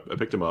here. So I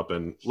picked him up,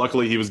 and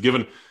luckily Bill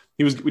and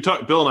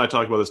I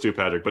talked about this too,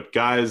 Patrick, but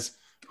guys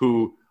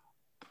who,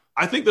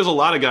 I think there's a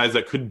lot of guys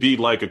that could be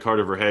like a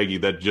Carter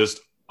Verhaeghe that just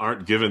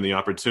aren't given the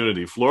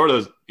opportunity.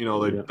 Florida,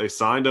 they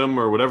signed him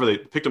or whatever, they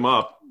picked him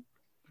up.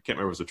 I can't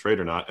remember if it was a trade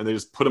or not, and they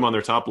just put him on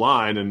their top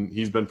line, and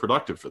he's been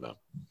productive for them.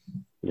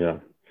 Yeah.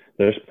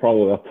 There's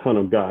probably a ton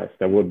of guys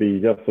that would be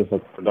just as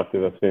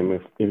productive as him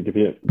if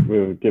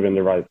given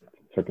the right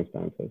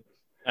circumstances.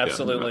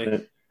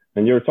 Absolutely.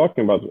 And you're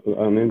talking about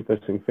an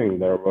interesting thing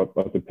there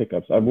about the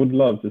pickups. I would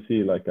love to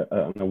see like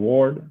an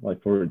award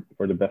like for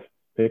the best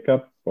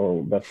pickup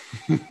or best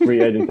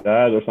free agent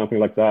ad or something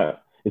like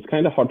that. It's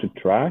kind of hard to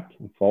track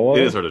and follow.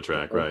 It is hard to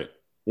track, right?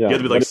 Yeah, you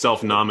have to be like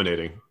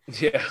self-nominating.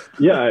 Yeah.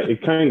 Yeah,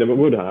 it kind of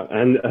would have,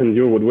 and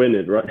you would win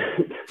it, right?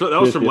 So that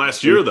was from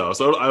last year though,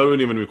 so I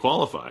wouldn't even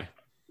qualify.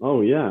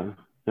 Oh yeah.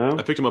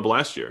 I picked him up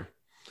last year.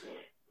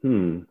 Yeah.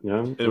 And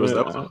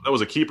that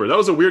was a keeper. That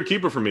was a weird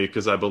keeper for me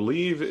because I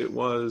believe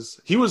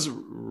he was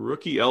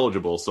rookie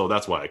eligible, so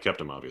that's why I kept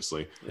him,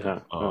 obviously. Yeah,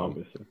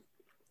 obviously.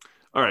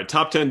 All right,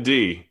 top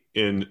 10D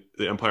in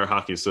the Empire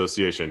Hockey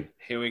Association.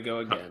 Here we go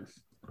again.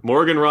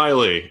 Morgan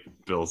Riley,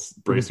 Bill's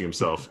bracing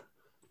himself.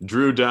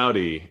 Drew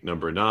Doughty,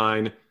 number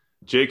 9.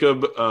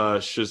 Jacob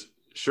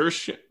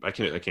Church, I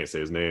can't say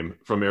his name,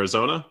 from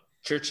Arizona.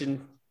 Churchin.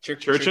 Yeah,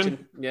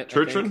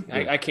 Churchin?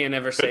 I can't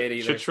ever say it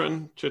either.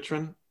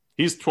 Chitrin.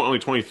 He's only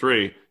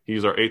 23.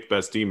 He's our 8th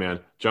best D-man.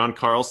 John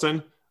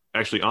Carlson,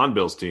 actually on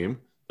Bill's team.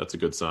 That's a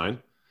good sign.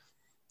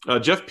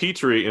 Jeff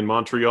Petrie in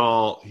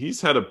Montreal,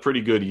 he's had a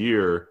pretty good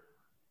year,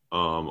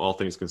 all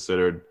things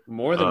considered.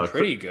 More than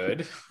pretty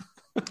good.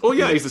 Oh,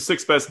 yeah, he's the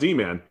 6th best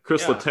D-man.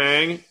 Chris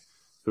Letang,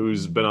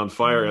 who's been on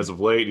fire as of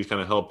late. He's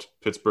kind of helped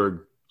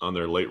Pittsburgh on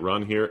their late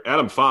run here.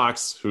 Adam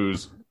Fox,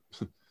 who's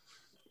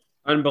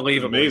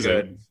unbelievably amazing.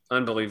 Good.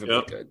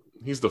 Unbelievably good.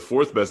 He's the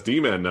 4th best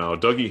D-man now.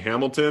 Dougie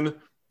Hamilton,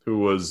 who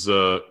was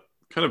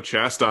kind of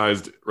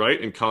chastised, right,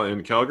 in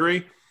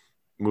Calgary,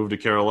 moved to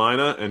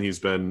Carolina, and he's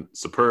been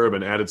superb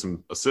and added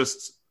some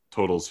assists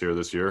totals here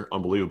this year.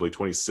 Unbelievably,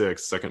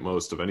 26, second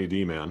most of any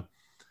D-man.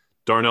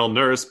 Darnell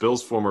Nurse,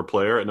 Bill's former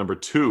player, at number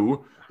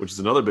 2, which is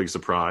another big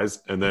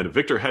surprise. And then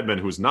Victor Hedman,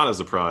 who's not a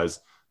surprise,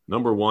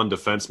 number 1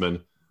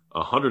 defenseman,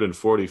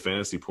 140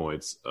 fantasy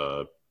points.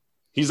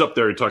 He's up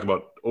there. You talk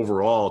about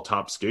overall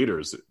top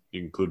skaters.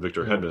 You include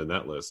Victor Hedman in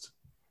that list.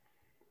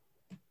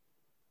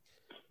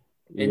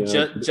 And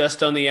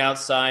just on the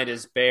outside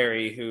is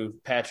Barry, who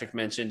Patrick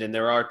mentioned, and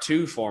there are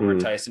 2 former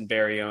Tyson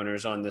Barry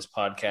owners on this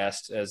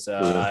podcast, as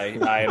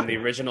I am the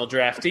original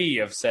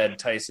draftee of said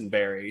Tyson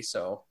Barry.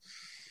 So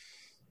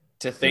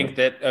to think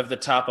that of the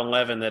top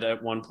 11 that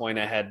at one point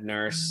I had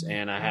Nurse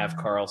and I have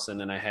Carlson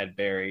and I had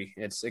Barry,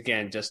 it's,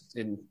 again, just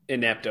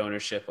inept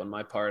ownership on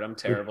my part. I'm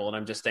terrible, and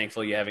I'm just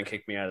thankful you haven't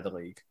kicked me out of the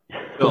league.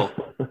 Bill,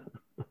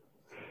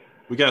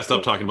 we got to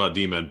stop talking about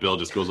D-men. Bill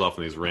just goes off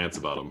on these rants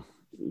about them.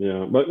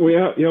 Yeah, but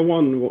you have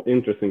one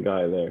interesting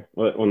guy there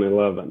on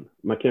 11,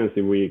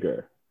 Mackenzie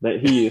Weegar. That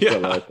he is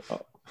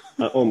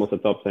almost a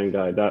top 10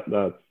 guy.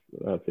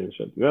 That's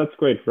interesting. That's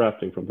great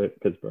drafting from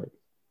Pittsburgh.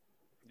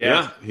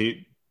 Yeah,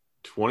 he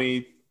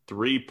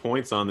 23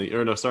 points on the.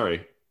 Or no,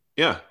 sorry.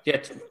 Yeah,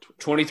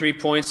 23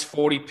 points,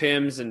 40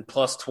 pims, and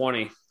plus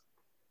 20.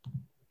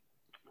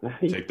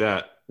 Take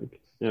that.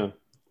 Yeah.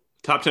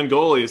 Top 10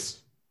 goalies.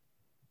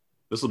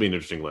 This will be an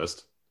interesting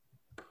list.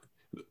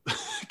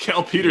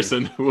 Cal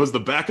Peterson, who was the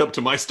backup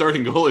to my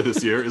starting goalie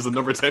this year, is the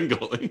number 10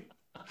 goalie.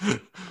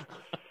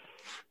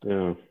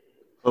 Yeah.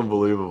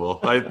 Unbelievable.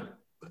 I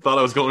thought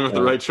I was going with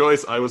the right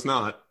choice. I was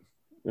not.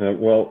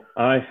 Well,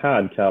 I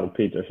had Cal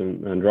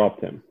Peterson and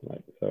dropped him.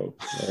 So.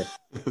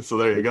 So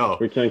there you go.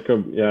 We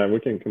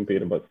can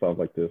compete about stuff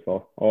like this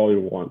all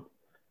you want.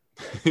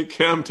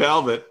 Cam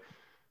Talbot,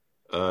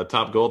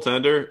 top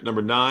goaltender,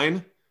 number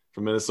 9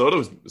 from Minnesota,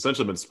 who's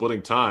essentially been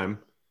splitting time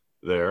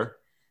there.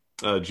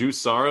 Juice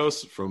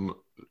Saros from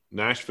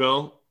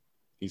Nashville.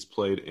 He's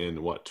played in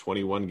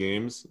 21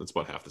 games? That's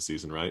about half the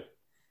season, right?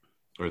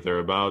 Or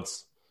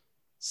thereabouts.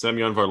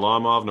 Semyon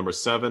Varlamov, number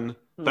 7.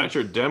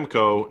 Thatcher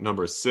Demko,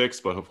 number 6,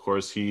 but of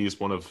course he's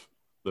one of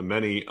the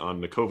many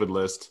on the COVID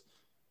list,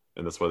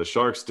 and that's why the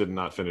Sharks did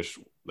not finish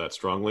that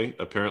strongly,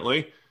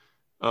 apparently.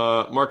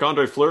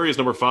 Marc-Andre Fleury is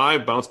number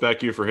 5, bounce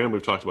back year for him.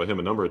 We've talked about him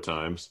a number of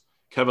times.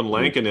 Kevin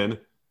Lankinen,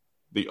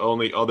 the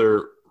only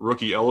other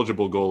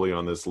rookie-eligible goalie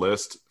on this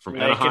list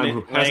from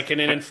Anaheim.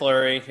 Lankinen and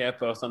Fleury,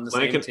 both on the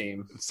same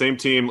team. Same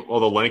team,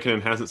 although Lankinen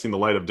hasn't seen the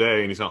light of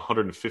day, and he's got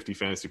 150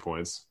 fantasy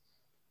points.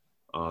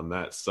 On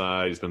that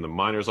side, he's been in the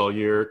minors all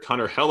year.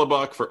 Connor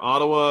Hellebuck for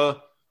Ottawa,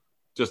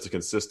 just a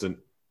consistent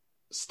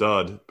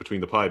stud between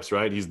the pipes,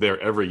 right? He's there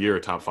every year,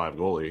 top 5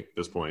 goalie at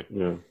this point.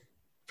 Yeah.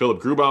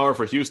 Philip Grubauer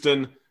for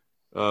Houston.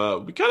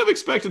 We kind of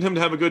expected him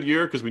to have a good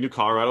year because we knew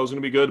Colorado was going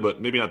to be good,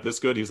 but maybe not this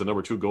good. He's the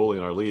number 2 goalie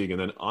in our league. And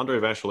then Andrei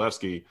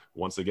Vasilevsky,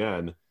 once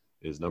again,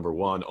 is number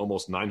 1,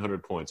 almost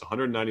 900 points,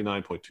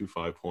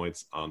 199.25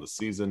 points on the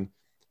season,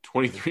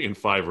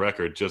 23-5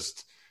 record.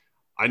 Just,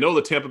 I know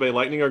the Tampa Bay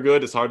Lightning are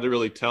good. It's hard to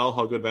really tell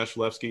how good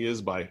Vasilevsky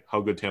is by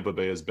how good Tampa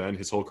Bay has been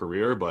his whole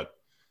career, but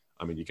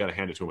I mean, you got to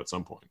hand it to him at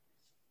some point.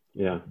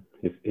 Yeah,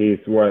 he's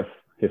worth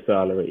his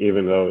salary,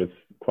 even though it's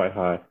quite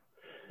high.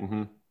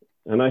 Mm-hmm.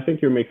 And I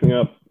think you're mixing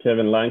up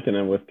Kevin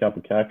Lankinen with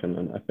Kaapo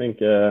Kähkönen. I think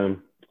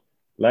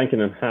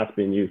Lankinen has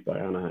been used by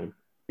Anaheim.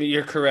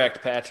 You're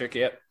correct, Patrick.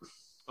 Yep.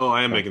 Oh,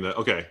 I am making that.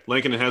 Okay.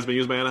 Lankinen has been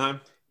used by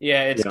Anaheim?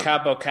 Yeah, it's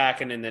Kaapo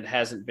Kähkönen that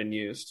hasn't been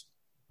used.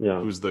 Yeah.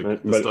 Who's the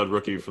stud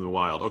rookie from the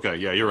Wild. Okay,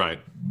 yeah, you're right.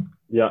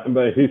 Yeah,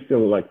 but he's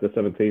still like the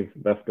 17th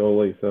best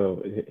goalie,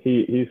 so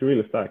he's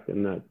really stacked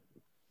in that.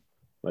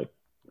 Like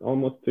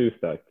almost 2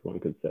 stacked, one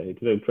could say. He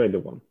could have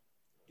traded one.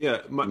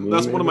 Yeah,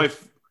 that's one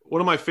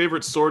of my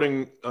favorite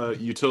sorting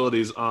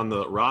utilities on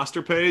the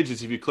roster page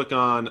is if you click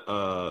on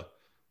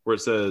where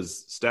it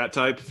says stat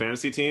type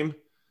fantasy team,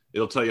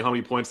 it'll tell you how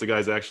many points the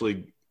guy's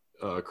actually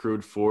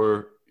accrued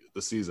for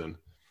the season,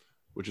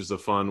 which is a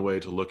fun way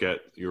to look at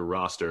your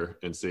roster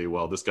and say,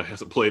 well, this guy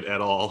hasn't played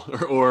at all.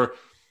 or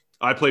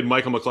I played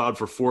Michael McLeod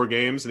for 4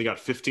 games and he got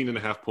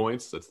 15.5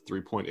 points. That's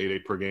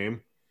 3.88 per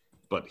game,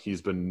 but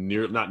he's been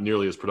not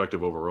nearly as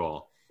productive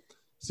overall.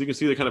 So you can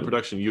see the kind of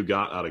production you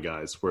got out of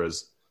guys,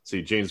 whereas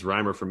see, James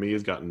Reimer for me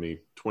has gotten me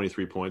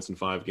 23 points in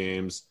 5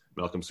 games.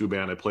 Malcolm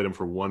Subban, I played him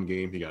for 1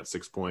 game. He got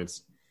 6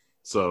 points.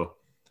 So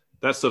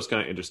that stuff's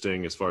kind of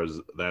interesting as far as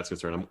that's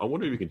concerned. I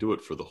wonder if you can do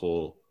it for the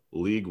whole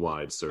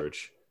league-wide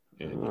search,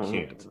 and you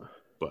can't.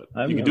 But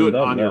you can do it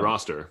on your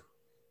roster.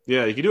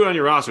 Yeah, you can do it on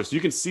your roster. So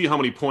you can see how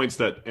many points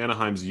that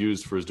Anaheim's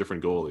used for his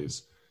different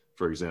goalies,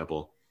 for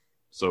example.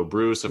 So,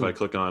 Bruce, if I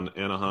click on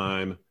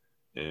Anaheim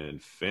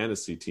and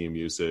fantasy team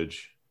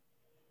usage,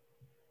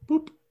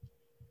 boop.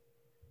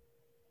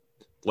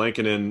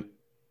 Lankinen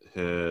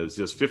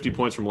has 50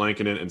 points from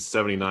Lankinen and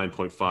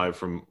 79.5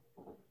 from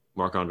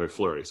Marc-Andre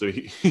Fleury. So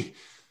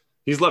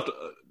he's left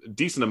a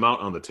decent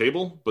amount on the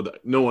table,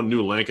 but no one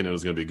knew Lankinen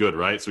was going to be good,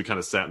 right? So we kind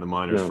of sat in the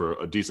minors for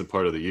a decent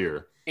part of the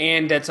year.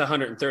 And that's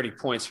 130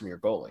 points from your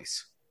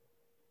goalies.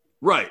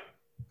 Right.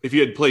 If he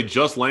had played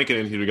just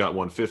Lankinen, he'd have got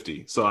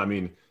 150. So, I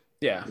mean,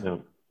 yeah.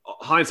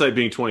 Hindsight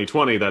being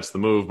 2020, that's the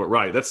move. But,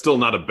 right, that's still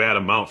not a bad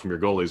amount from your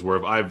goalies, where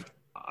if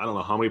I don't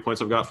know how many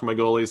points I've got from my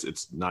goalies.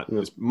 It's not.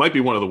 It might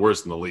be one of the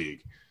worst in the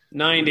league.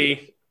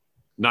 90.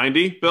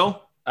 90,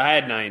 Bill? I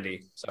had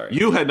 90. Sorry.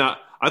 You had not.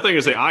 I thought you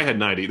were going to say I had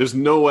 90. There's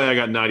no way I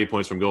got 90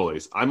 points from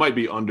goalies. I might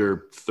be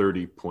under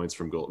 30 points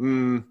from goal.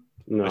 No,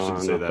 I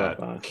shouldn't say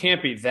that.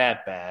 Can't be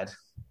that bad.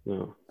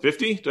 No.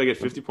 50? Did I get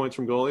 50 points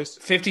from goalies?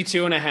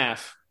 52.5.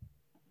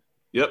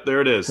 Yep,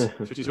 there it is.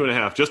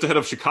 52.5. Just ahead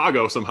of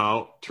Chicago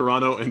somehow,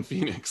 Toronto, and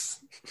Phoenix.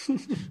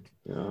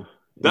 Yeah.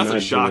 That's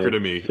a shocker to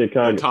me.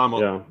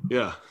 Chicago,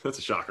 yeah, that's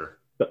a shocker.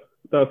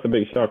 That's a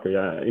big shocker.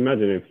 Yeah,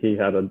 imagine if he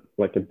had a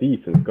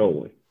decent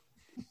goalie.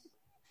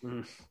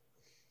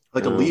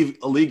 Like a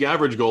league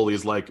average goalie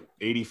is like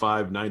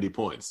 85, 90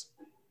 points.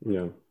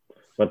 Yeah,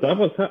 but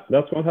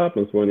that's what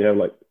happens when you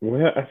have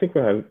I think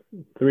we have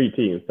 3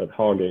 teams that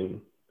hogging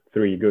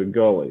 3 good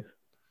goalies.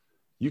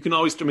 You can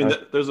always. I mean,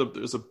 there's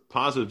a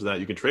positive to that.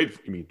 You can trade.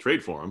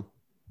 Trade for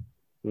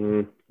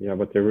them. Yeah,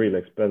 but they're really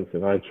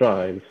expensive. I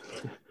tried.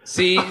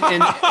 See,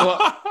 and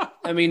well,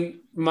 I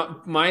mean,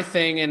 my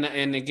thing,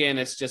 and again,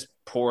 it's just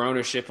poor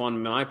ownership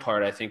on my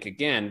part, I think,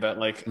 again. But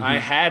like, I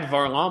had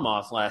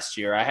Varlamov last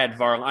year.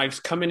 I was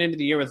coming into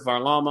the year with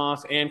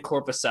Varlamov and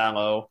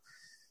Korpisalo,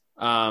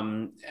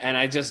 and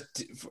I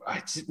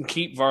didn't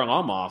keep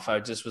Varlamov. I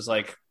just was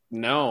like,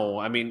 no.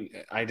 I mean,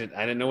 I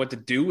didn't know what to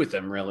do with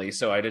him really,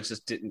 so I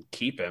just didn't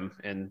keep him.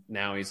 And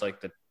now he's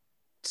like the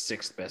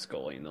 6th best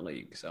goalie in the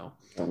league. So,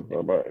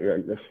 but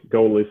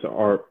goalies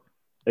are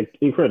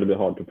incredibly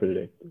hard to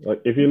predict.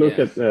 Like if you look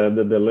at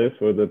the list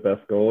with the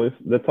best goalies,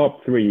 the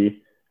top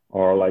 3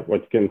 are like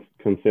what you can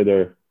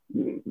consider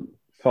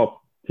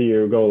top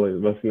tier goalies: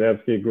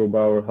 Vasilevsky,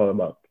 Grubauer,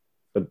 Hellebuyck.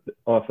 But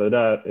after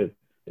that,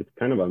 it's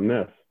kind of a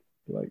mess.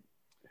 Like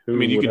who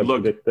would have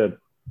predicted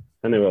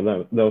any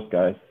of those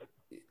guys?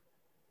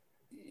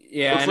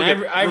 Yeah,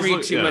 I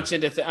read too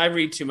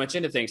much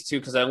into things too,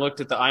 because I looked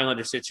at the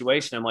Islander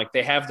situation. I'm like,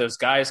 they have those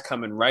guys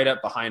coming right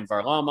up behind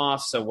Varlamov,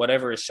 so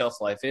whatever his shelf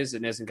life is,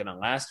 it isn't going to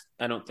last.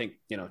 I don't think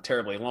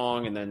terribly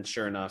long. And then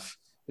sure enough,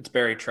 it's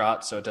Barry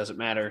Trotz, so it doesn't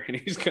matter, and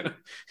he's gonna,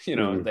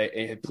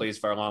 they plays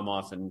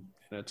Varlamov, and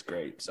it's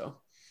great. So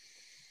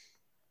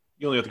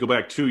you only have to go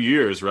back 2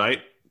 years,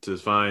 right, to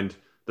find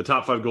the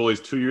top 5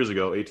 goalies 2 years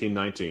ago,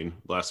 18-19,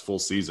 last full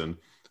season.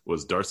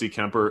 Was Darcy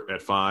Kemper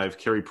at 5,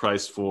 Carey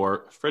Price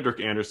 4, Frederik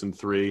Andersen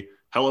 3,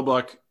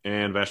 Hellebuyck,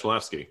 and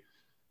Vasilevsky.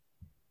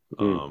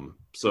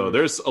 So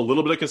there's a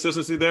little bit of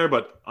consistency there,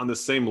 but on the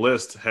same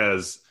list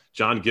has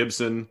John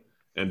Gibson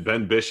and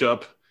Ben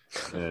Bishop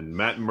and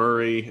Matt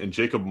Murray and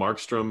Jacob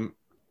Markstrom.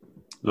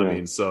 I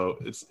mean, so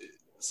it's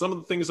some of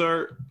the things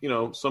are,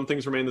 some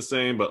things remain the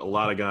same, but a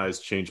lot of guys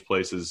change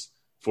places.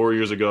 4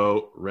 years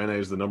ago, Rene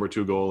is the number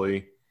 2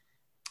 goalie.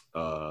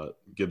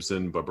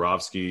 Gibson,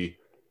 Bobrovsky,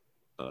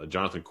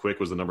 Jonathan Quick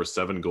was the number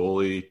 7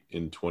 goalie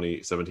in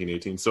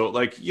 2017-18. So,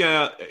 like,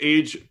 yeah,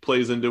 age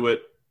plays into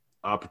it,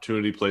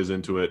 opportunity plays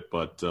into it,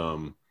 but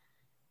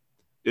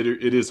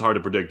it is hard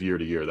to predict year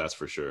to year. That's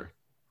for sure.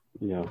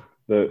 Yeah,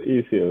 the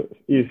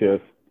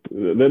easiest,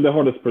 the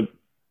hardest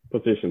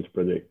position to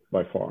predict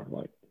by far.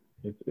 Like,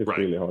 it's right.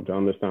 Really hard to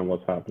understand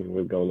what's happening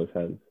with goalies'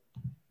 heads.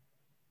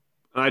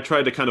 I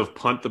tried to kind of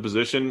punt the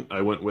position.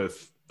 I went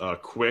with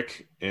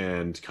Quick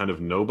and kind of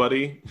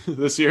nobody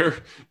this year,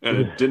 and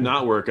it did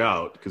not work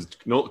out because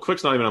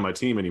Quick's not even on my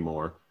team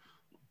anymore.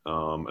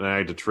 And I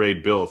had to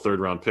trade Bill a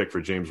 3rd-round pick for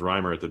James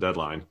Reimer at the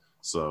deadline.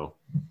 So,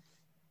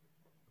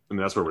 I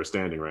mean, that's where we're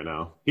standing right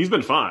now. He's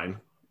been fine.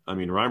 I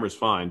mean, Reimer's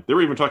fine. They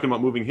were even talking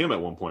about moving him at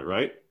one point,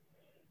 right?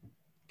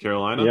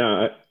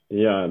 Carolina?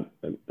 Yeah.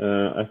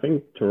 I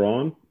think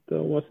Toronto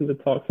was in the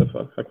talks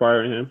of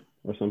acquiring him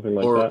or something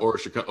like that. Or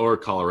Chicago, or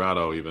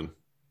Colorado even.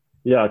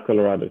 Yeah,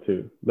 Colorado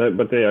too.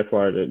 But they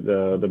acquired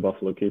the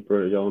Buffalo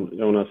keeper,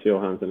 Jonas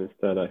Johansson,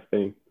 instead, I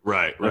think.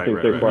 Right. I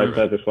think they're quite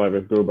satisfied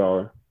with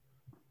Grubauer.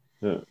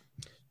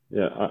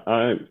 Yeah.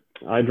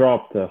 I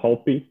dropped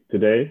Holtby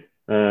today.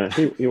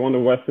 He won the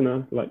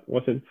Vezina, like,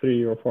 was it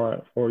 3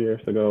 or 4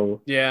 years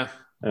ago? Yeah.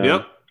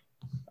 Yep.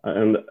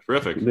 And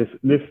terrific.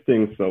 This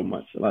stings so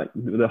much. Like,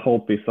 the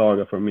Holtby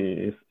saga for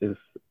me is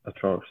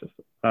atrocious.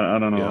 I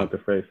don't know how to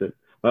phrase it.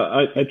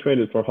 I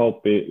traded for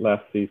Holtby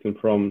last season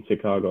from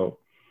Chicago.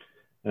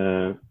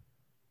 In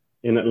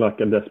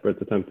a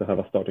desperate attempt to have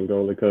a starting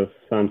goalie because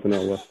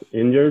Samsonov was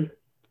injured.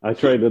 I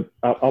traded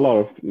a lot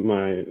of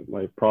my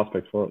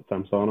prospects for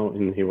Samsonov,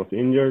 and he was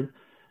injured.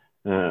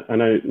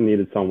 And I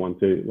needed someone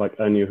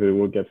I knew who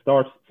would get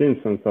starts since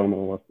Samsonov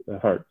was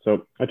hurt.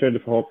 So I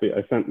traded for Holtby.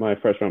 I sent my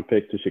first-round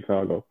pick to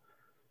Chicago,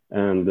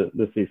 and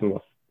the season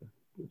was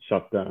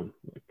shut down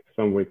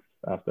some weeks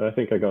after. I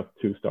think I got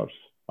 2 starts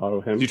out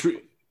of him. You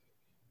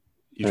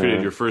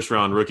traded your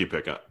first-round rookie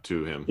pick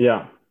to him.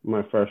 Yeah.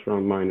 My first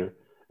round minor.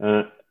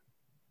 And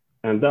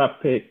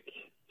that pick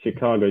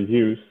Chicago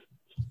used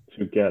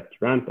to get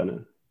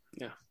Rantanen.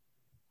 Yeah.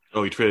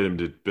 Oh, he traded him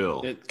to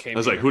Bill. I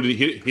was like, who did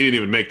he didn't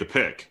even make the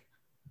pick.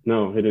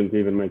 No, he didn't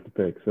even make the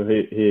pick. So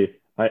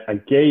I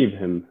gave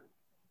him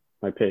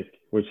my pick,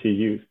 which he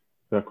used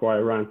to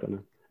acquire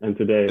Rantanen. And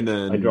today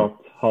I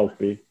dropped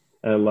Holtby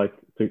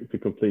to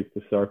complete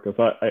the circle.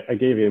 So I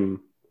gave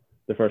him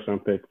the first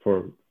round pick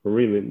for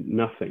really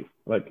nothing.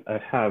 Like, I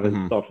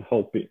haven't started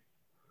Holtby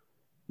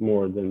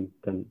more than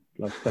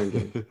like 10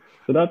 games.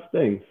 So that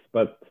stings,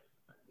 but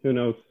who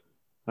knows?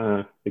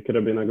 It could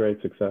have been a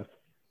great success.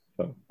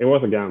 So it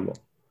was a gamble.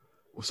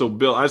 So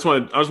Bill, I just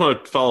want to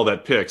follow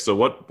that pick. So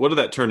what did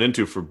that turn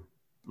into for?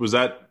 Was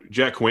that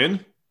Jack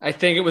Quinn? I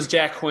think it was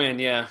Jack Quinn.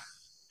 Yeah.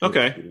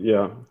 Okay.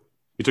 Yeah.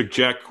 You took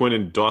Jack Quinn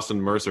and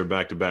Dawson Mercer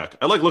back to back.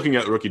 I like looking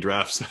at rookie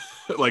drafts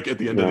like at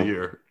the end of the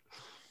year.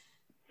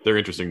 They're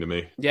interesting to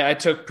me. Yeah, I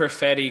took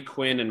Perfetti,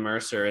 Quinn, and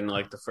Mercer in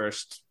like the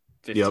first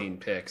 15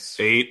 picks.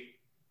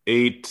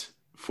 8,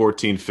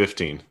 14,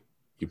 15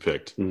 you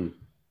picked. Does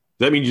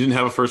that mean you didn't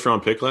have a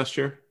first-round pick last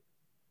year?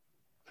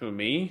 Who,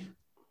 me?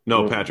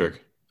 No,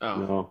 Patrick.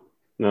 Oh.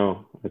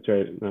 No, I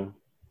traded. No.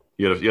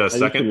 You had a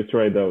second? I usually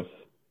trade those.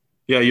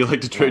 Yeah, you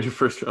like to trade your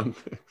first round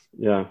picks.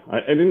 Yeah, I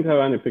didn't have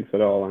any picks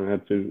at all, and I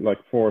had to like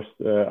force.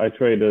 I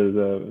traded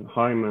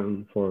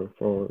Hyman for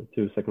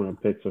 2 second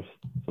round picks or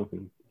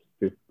something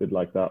stupid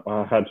like that.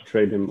 I had to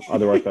trade him,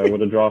 otherwise I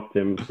would have dropped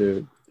him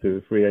to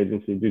free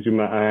agency due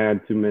to I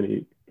had too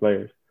many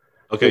players.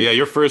 Okay, yeah,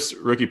 your first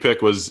rookie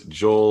pick was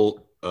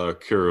Joel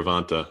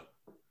Curavanta.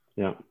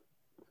 Yeah.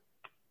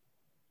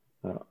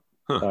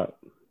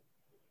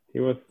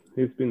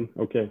 He's been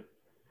okay.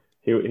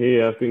 He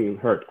has been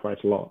hurt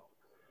quite a lot.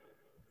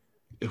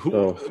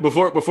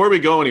 Before we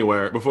go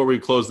anywhere, before we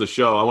close the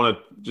show, I want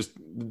to just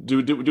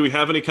do we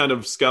have any kind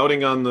of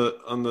scouting on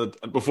the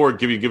before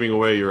giving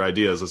away your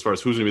ideas as far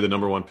as who's going to be the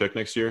number one pick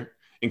next year,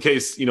 in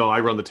case I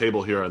run the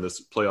table here on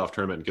this playoff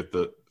tournament and get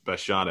the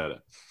best shot at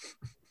it.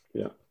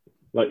 Yeah,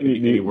 like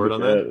any word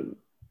on that?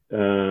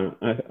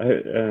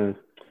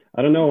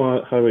 I don't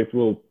know how it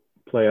will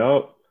play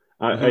out.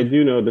 I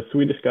do know the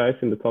Swedish guys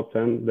in the top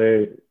 10.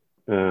 They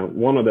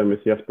one of them is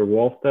Jesper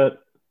Wallstedt,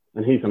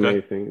 and he's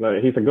amazing. Okay.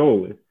 Like, he's a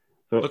goalie.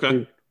 So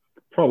he's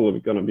probably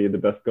going to be the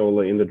best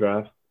goalie in the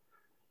draft.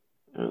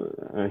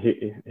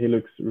 He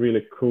looks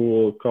really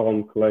cool,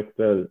 calm,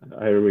 collected.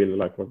 I really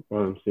like what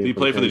I'm seeing. Did he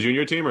play for the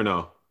junior team or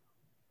no?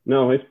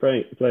 No, he's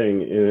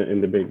playing in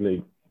the big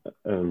league.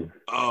 Okay.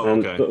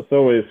 And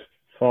so is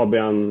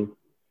Fabian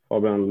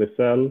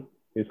Lissell.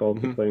 He's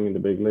also playing in the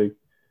big league.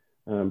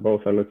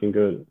 Both are looking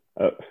good.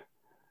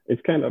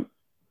 It's kind of,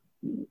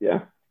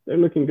 they're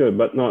looking good,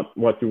 but not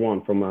what you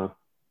want from a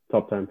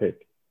top 10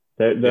 pick.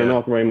 They're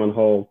not Raymond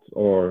Holtz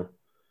or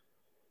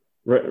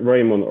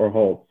Raymond or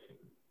Holtz.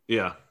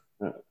 Yeah.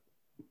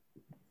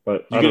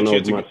 But I don't know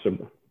much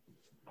about.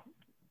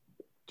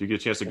 Do you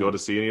get a chance to go to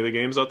see any of the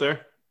games out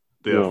there?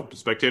 They have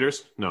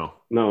spectators? No.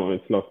 No,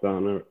 it's locked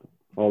down.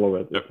 All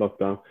of it. It's locked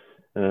down.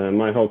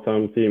 My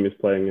hometown team is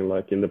playing in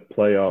the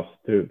playoffs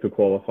to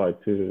qualify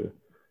to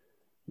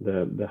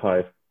the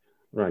highest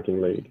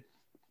ranking league.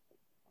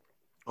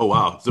 Oh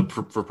wow! Is it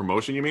for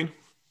promotion? You mean?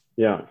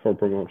 Yeah, for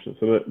promotion.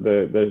 So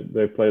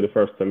they play the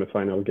first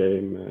semifinal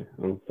game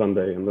on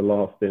Sunday and the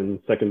last in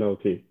second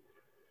OT.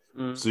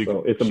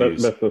 So it's a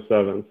best of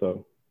 7.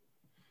 So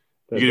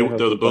you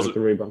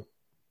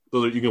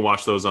can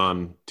watch those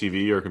on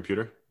TV or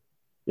computer.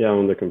 Yeah,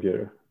 on the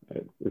computer.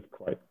 It's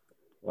quite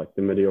like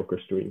the mediocre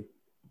stream,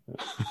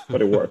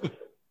 but it works.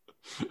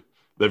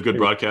 They have good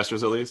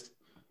broadcasters, at least.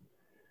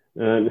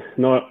 And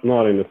not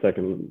in the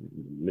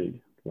second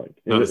league. Like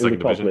in the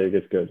top league,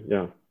 it's good.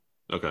 Yeah.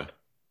 Okay.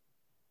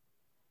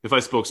 If I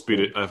spoke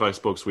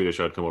Swedish,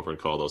 I'd come over and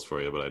call those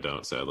for you, but I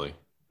don't, sadly.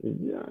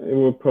 Yeah, it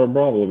would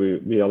probably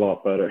be a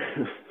lot better.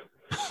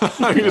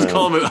 I could just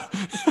call them.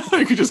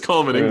 I could just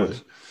call them in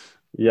English.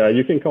 Yeah,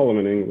 you can call them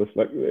in English.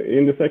 Like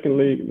in the second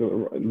league,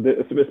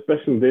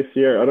 especially this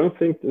year, I don't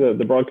think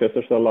the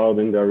broadcasters are allowed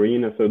in the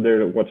arena, so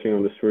they're watching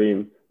on the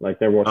stream. Like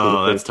they're watching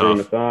the same stream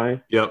as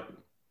I. Yep.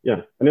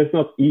 Yeah, and it's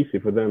not easy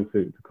for them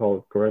to call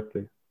it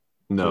correctly.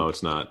 No,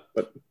 it's not.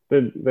 But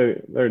they're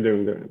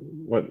doing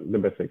the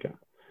best they can.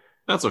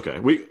 That's okay.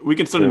 We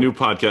can start a new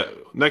podcast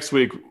next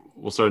week.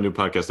 We'll start a new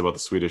podcast about the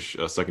Swedish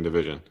second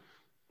division.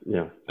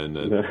 Yeah, and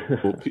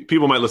then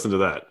people might listen to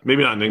that.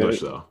 Maybe not in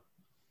English though.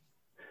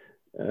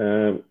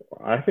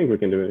 I think we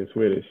can do it in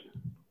Swedish.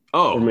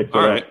 Oh,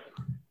 all right.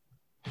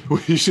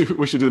 We should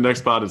do the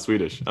next pod in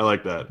Swedish. I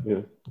like that.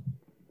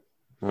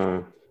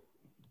 Yeah.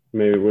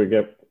 Maybe we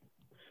get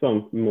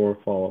some more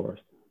followers.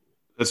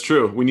 That's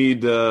true. We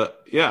need.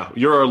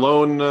 You're our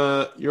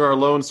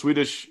lone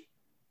Swedish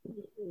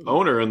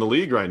owner in the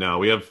league right now.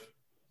 We have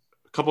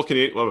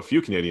a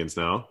few Canadians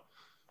now.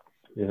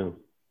 Yeah.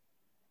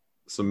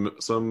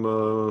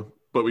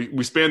 But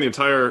we span the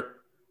entire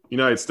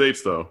United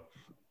States though.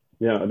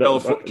 Yeah.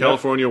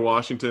 California,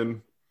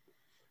 Washington.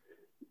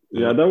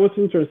 Yeah, that was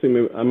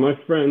interesting. My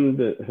friend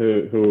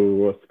who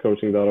was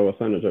coaching the Ottawa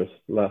Senators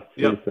last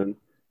season,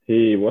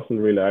 he wasn't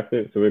really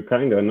active, so it's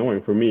kind of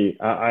annoying for me.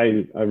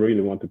 I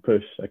really want to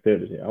push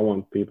activity. I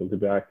want people to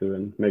be active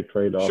and make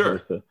trade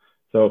offers. Sure.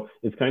 So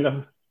it kind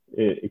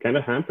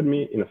of hampered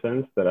me in a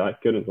sense that I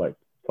couldn't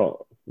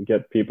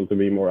get people to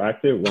be more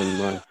active when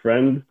my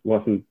friend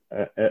wasn't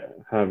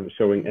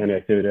showing any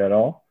activity at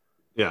all.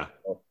 Yeah.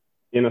 So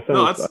in a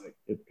sense,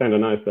 it's kind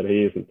of nice that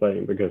he isn't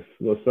playing because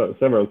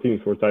several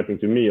teams were typing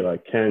to me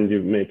like, "Can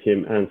you make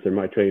him answer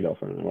my trade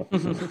offer?" And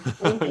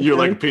I was You're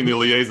like being the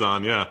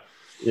liaison, yeah.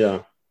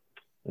 Yeah.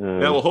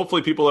 Well,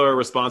 hopefully people are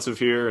responsive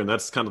here, and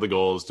that's kind of the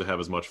goal, is to have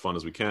as much fun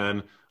as we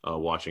can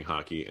watching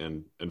hockey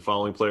and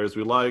following players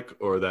we like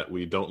or that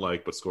we don't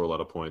like but score a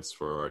lot of points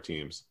for our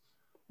teams.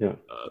 Yeah,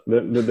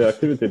 the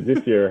activity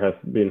this year has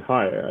been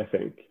higher, I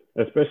think,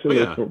 especially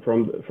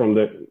from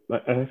the.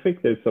 I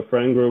think there's a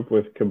friend group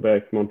with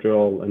Quebec,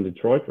 Montreal, and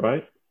Detroit,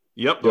 right?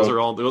 Yep, those are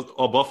all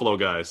Buffalo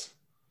guys.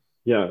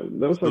 Yeah,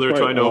 those are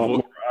quite a lot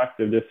more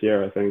active this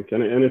year, I think,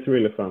 and it's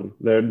really fun.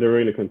 They're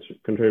really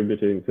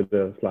contributing to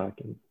the Slack,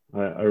 and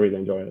I really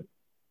enjoy it.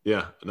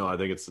 Yeah, no, I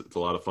think it's a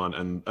lot of fun,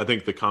 and I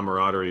think the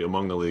camaraderie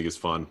among the league is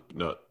fun.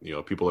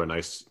 People are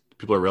nice.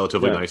 People are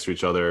relatively nice to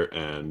each other,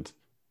 and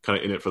kind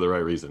of in it for the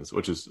right reasons,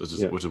 which is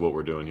what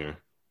we're doing here.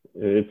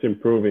 it's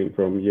improving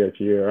from year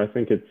to year. I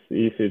think it's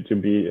easy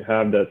to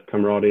have that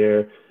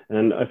camaraderie.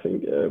 And I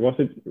think, was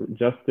it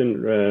Justin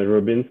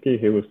Robinski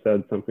who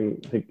said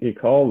something, he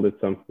called it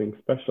something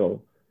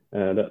special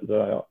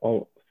that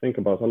I think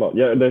about a lot.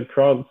 Yeah, the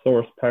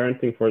crowdsourced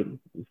parenting for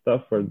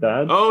stuff for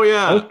dads. Oh,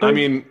 yeah.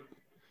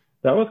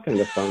 That was kind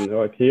of fun.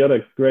 Like, he had a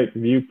great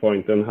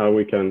viewpoint on how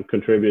we can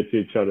contribute to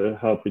each other,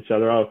 help each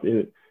other out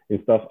in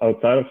stuff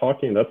outside of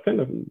hockey. And that's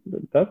kind of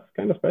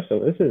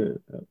special, isn't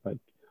it? Like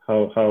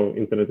how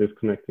internet is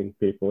connecting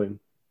people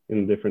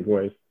in different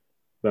ways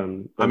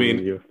than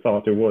you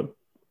thought it would.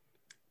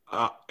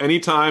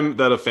 Anytime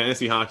that a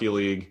fantasy hockey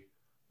league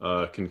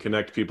can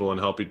connect people and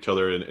help each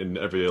other in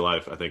everyday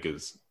life, I think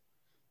is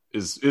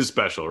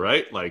special,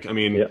 right? Like, I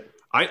mean, yeah.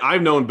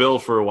 I've known Bill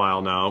for a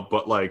while now,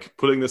 but like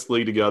putting this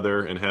league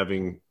together and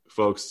having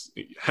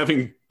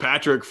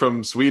Patrick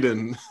from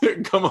Sweden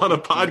come on a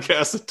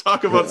podcast to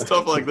talk about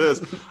stuff like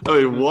this. I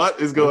mean, what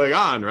is going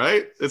on,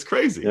 right? It's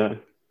crazy. Yeah,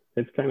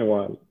 it's kind of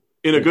wild.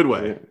 In a good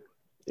way.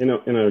 In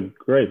a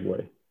great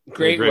way.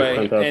 Great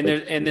way.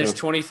 Fantastic. And there's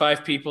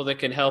 25 people that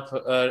can help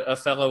a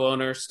fellow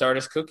owner start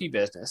his cookie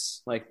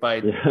business, like by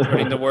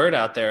putting the word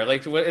out there.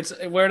 Like it's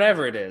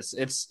wherever it is.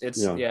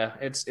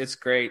 It's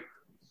great.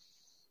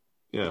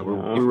 Yeah,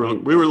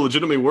 we were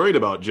legitimately worried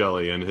about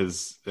Jelly and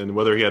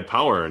whether he had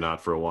power or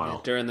not for a while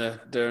during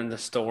the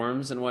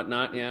storms and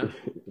whatnot. Yeah,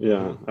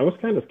 yeah, I was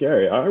kind of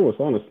scary. I was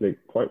honestly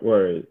quite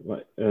worried,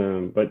 but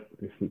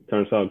it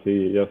turns out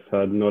he just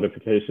had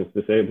notifications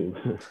disabled.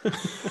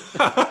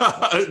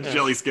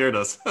 Jelly scared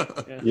us.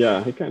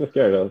 Yeah, he kind of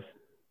scared us.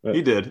 But...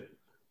 He did.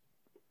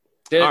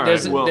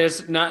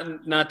 There's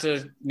not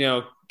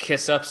to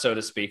kiss up, so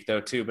to speak,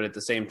 though, too. But at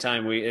the same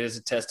time, it is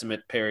a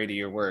testament, Perry, to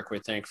your work. We're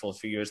thankful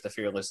for you as the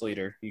fearless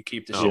leader. You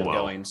keep the ship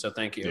going, so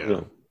thank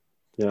you.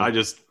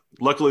 Yeah.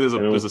 Luckily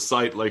there's a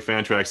site like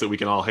Fantrax that we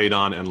can all hate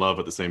on and love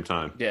at the same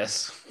time.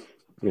 Yes.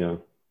 Yeah.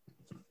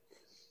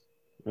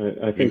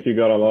 I think you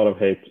got a lot of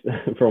hate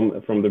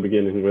from the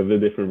beginning with the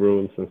different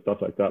rules and stuff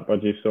like that,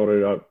 but you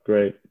sorted it out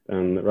great.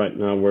 And right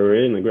now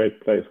we're in a great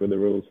place with the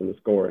rules and the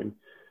scoring.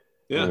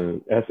 Yeah.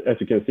 As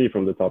you can see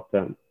from the top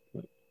 10.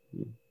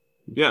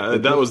 Yeah,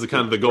 that was the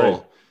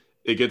goal.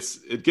 Great.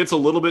 It gets a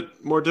little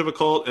bit more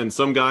difficult, and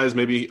some guys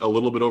maybe a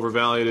little bit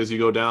overvalued as you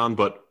go down.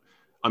 But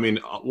I mean,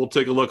 we'll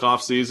take a look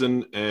off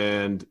season,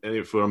 and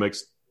if we want to make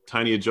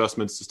tiny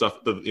adjustments to stuff,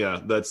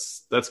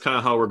 that's kind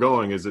of how we're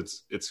going. Is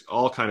it's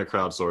all kind of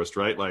crowdsourced,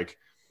 right? Like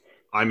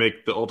I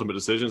make the ultimate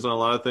decisions on a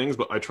lot of things,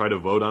 but I try to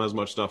vote on as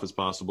much stuff as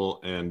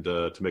possible, and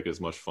to make it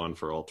as much fun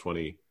for all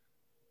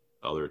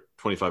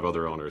 25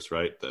 other owners,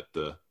 right?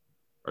 That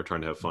are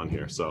trying to have fun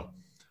here. So.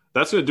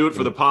 That's going to do it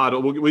for the pod.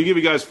 We'll give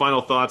you guys final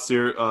thoughts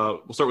here.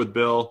 We'll start with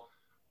Bill.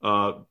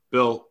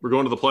 Bill, we're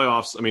going to the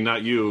playoffs. I mean,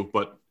 not you,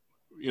 but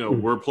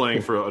we're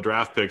playing for a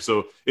draft pick.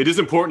 So it is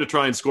important to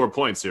try and score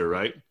points here,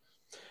 right?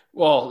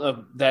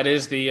 Well, that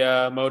is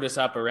the modus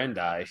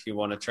operandi. You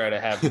want to try to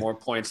have more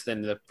points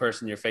than the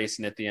person you're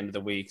facing at the end of the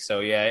week.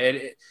 So yeah,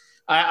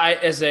 I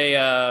as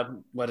a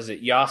what is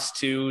it? Yoss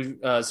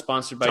 2,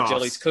 sponsored by Toffs.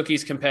 Jelly's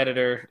Cookies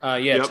competitor.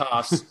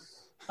 Toffs.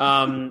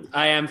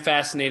 I am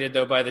fascinated,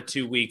 though, by the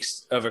 2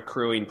 weeks of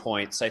accruing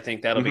points. I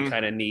think that'll be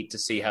kind of neat to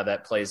see how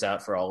that plays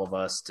out for all of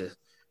us to,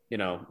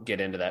 get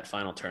into that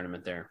final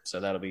tournament there. So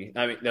there'll be,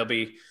 I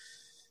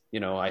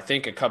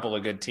think a couple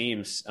of good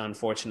teams,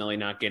 unfortunately,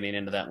 not getting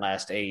into that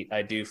last 8.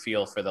 I do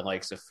feel for the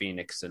likes of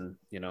Phoenix and,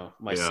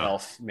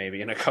 myself,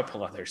 maybe, and a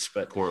couple others.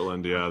 But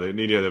Portland, they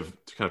need to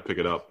kind of pick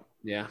it up.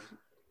 Yeah.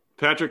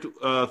 Patrick,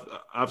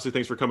 obviously,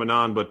 thanks for coming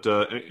on. But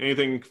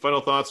anything,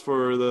 final thoughts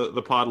for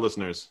the pod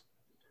listeners?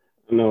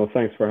 No,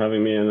 thanks for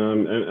having me. And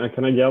I'm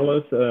kind of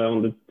jealous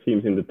on the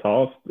teams in the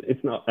top.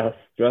 It's not as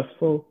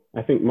stressful.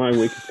 I think my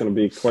week is going to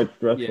be quite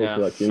stressful.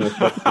 Yeah.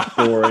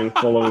 Scoring,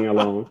 following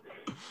along.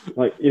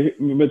 But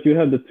you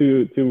had the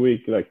two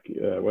week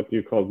what do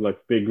you call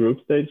big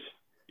group stage?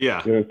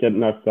 Yeah. You don't get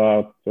knocked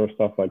out or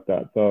stuff like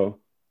that. So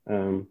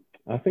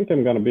I think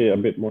I'm going to be a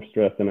bit more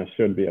stressed than I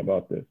should be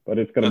about this. But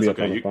it's going to be a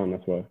ton of fun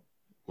as well.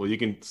 Well, you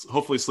can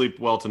hopefully sleep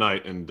well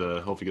tonight and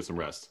hopefully get some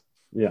rest.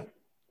 Yeah.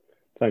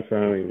 Thanks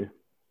for having me.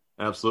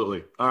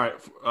 Absolutely. All right.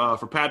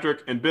 For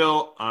Patrick and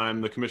Bill,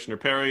 I'm the Commissioner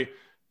Perry.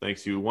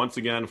 Thanks you once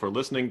again for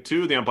listening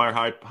to the Empire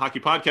Hockey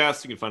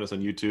Podcast. You can find us on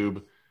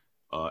YouTube,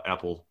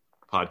 Apple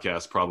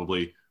Podcasts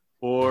probably,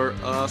 or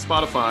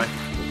Spotify.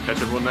 We'll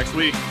catch everyone next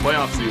week.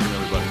 Playoff season,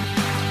 everybody.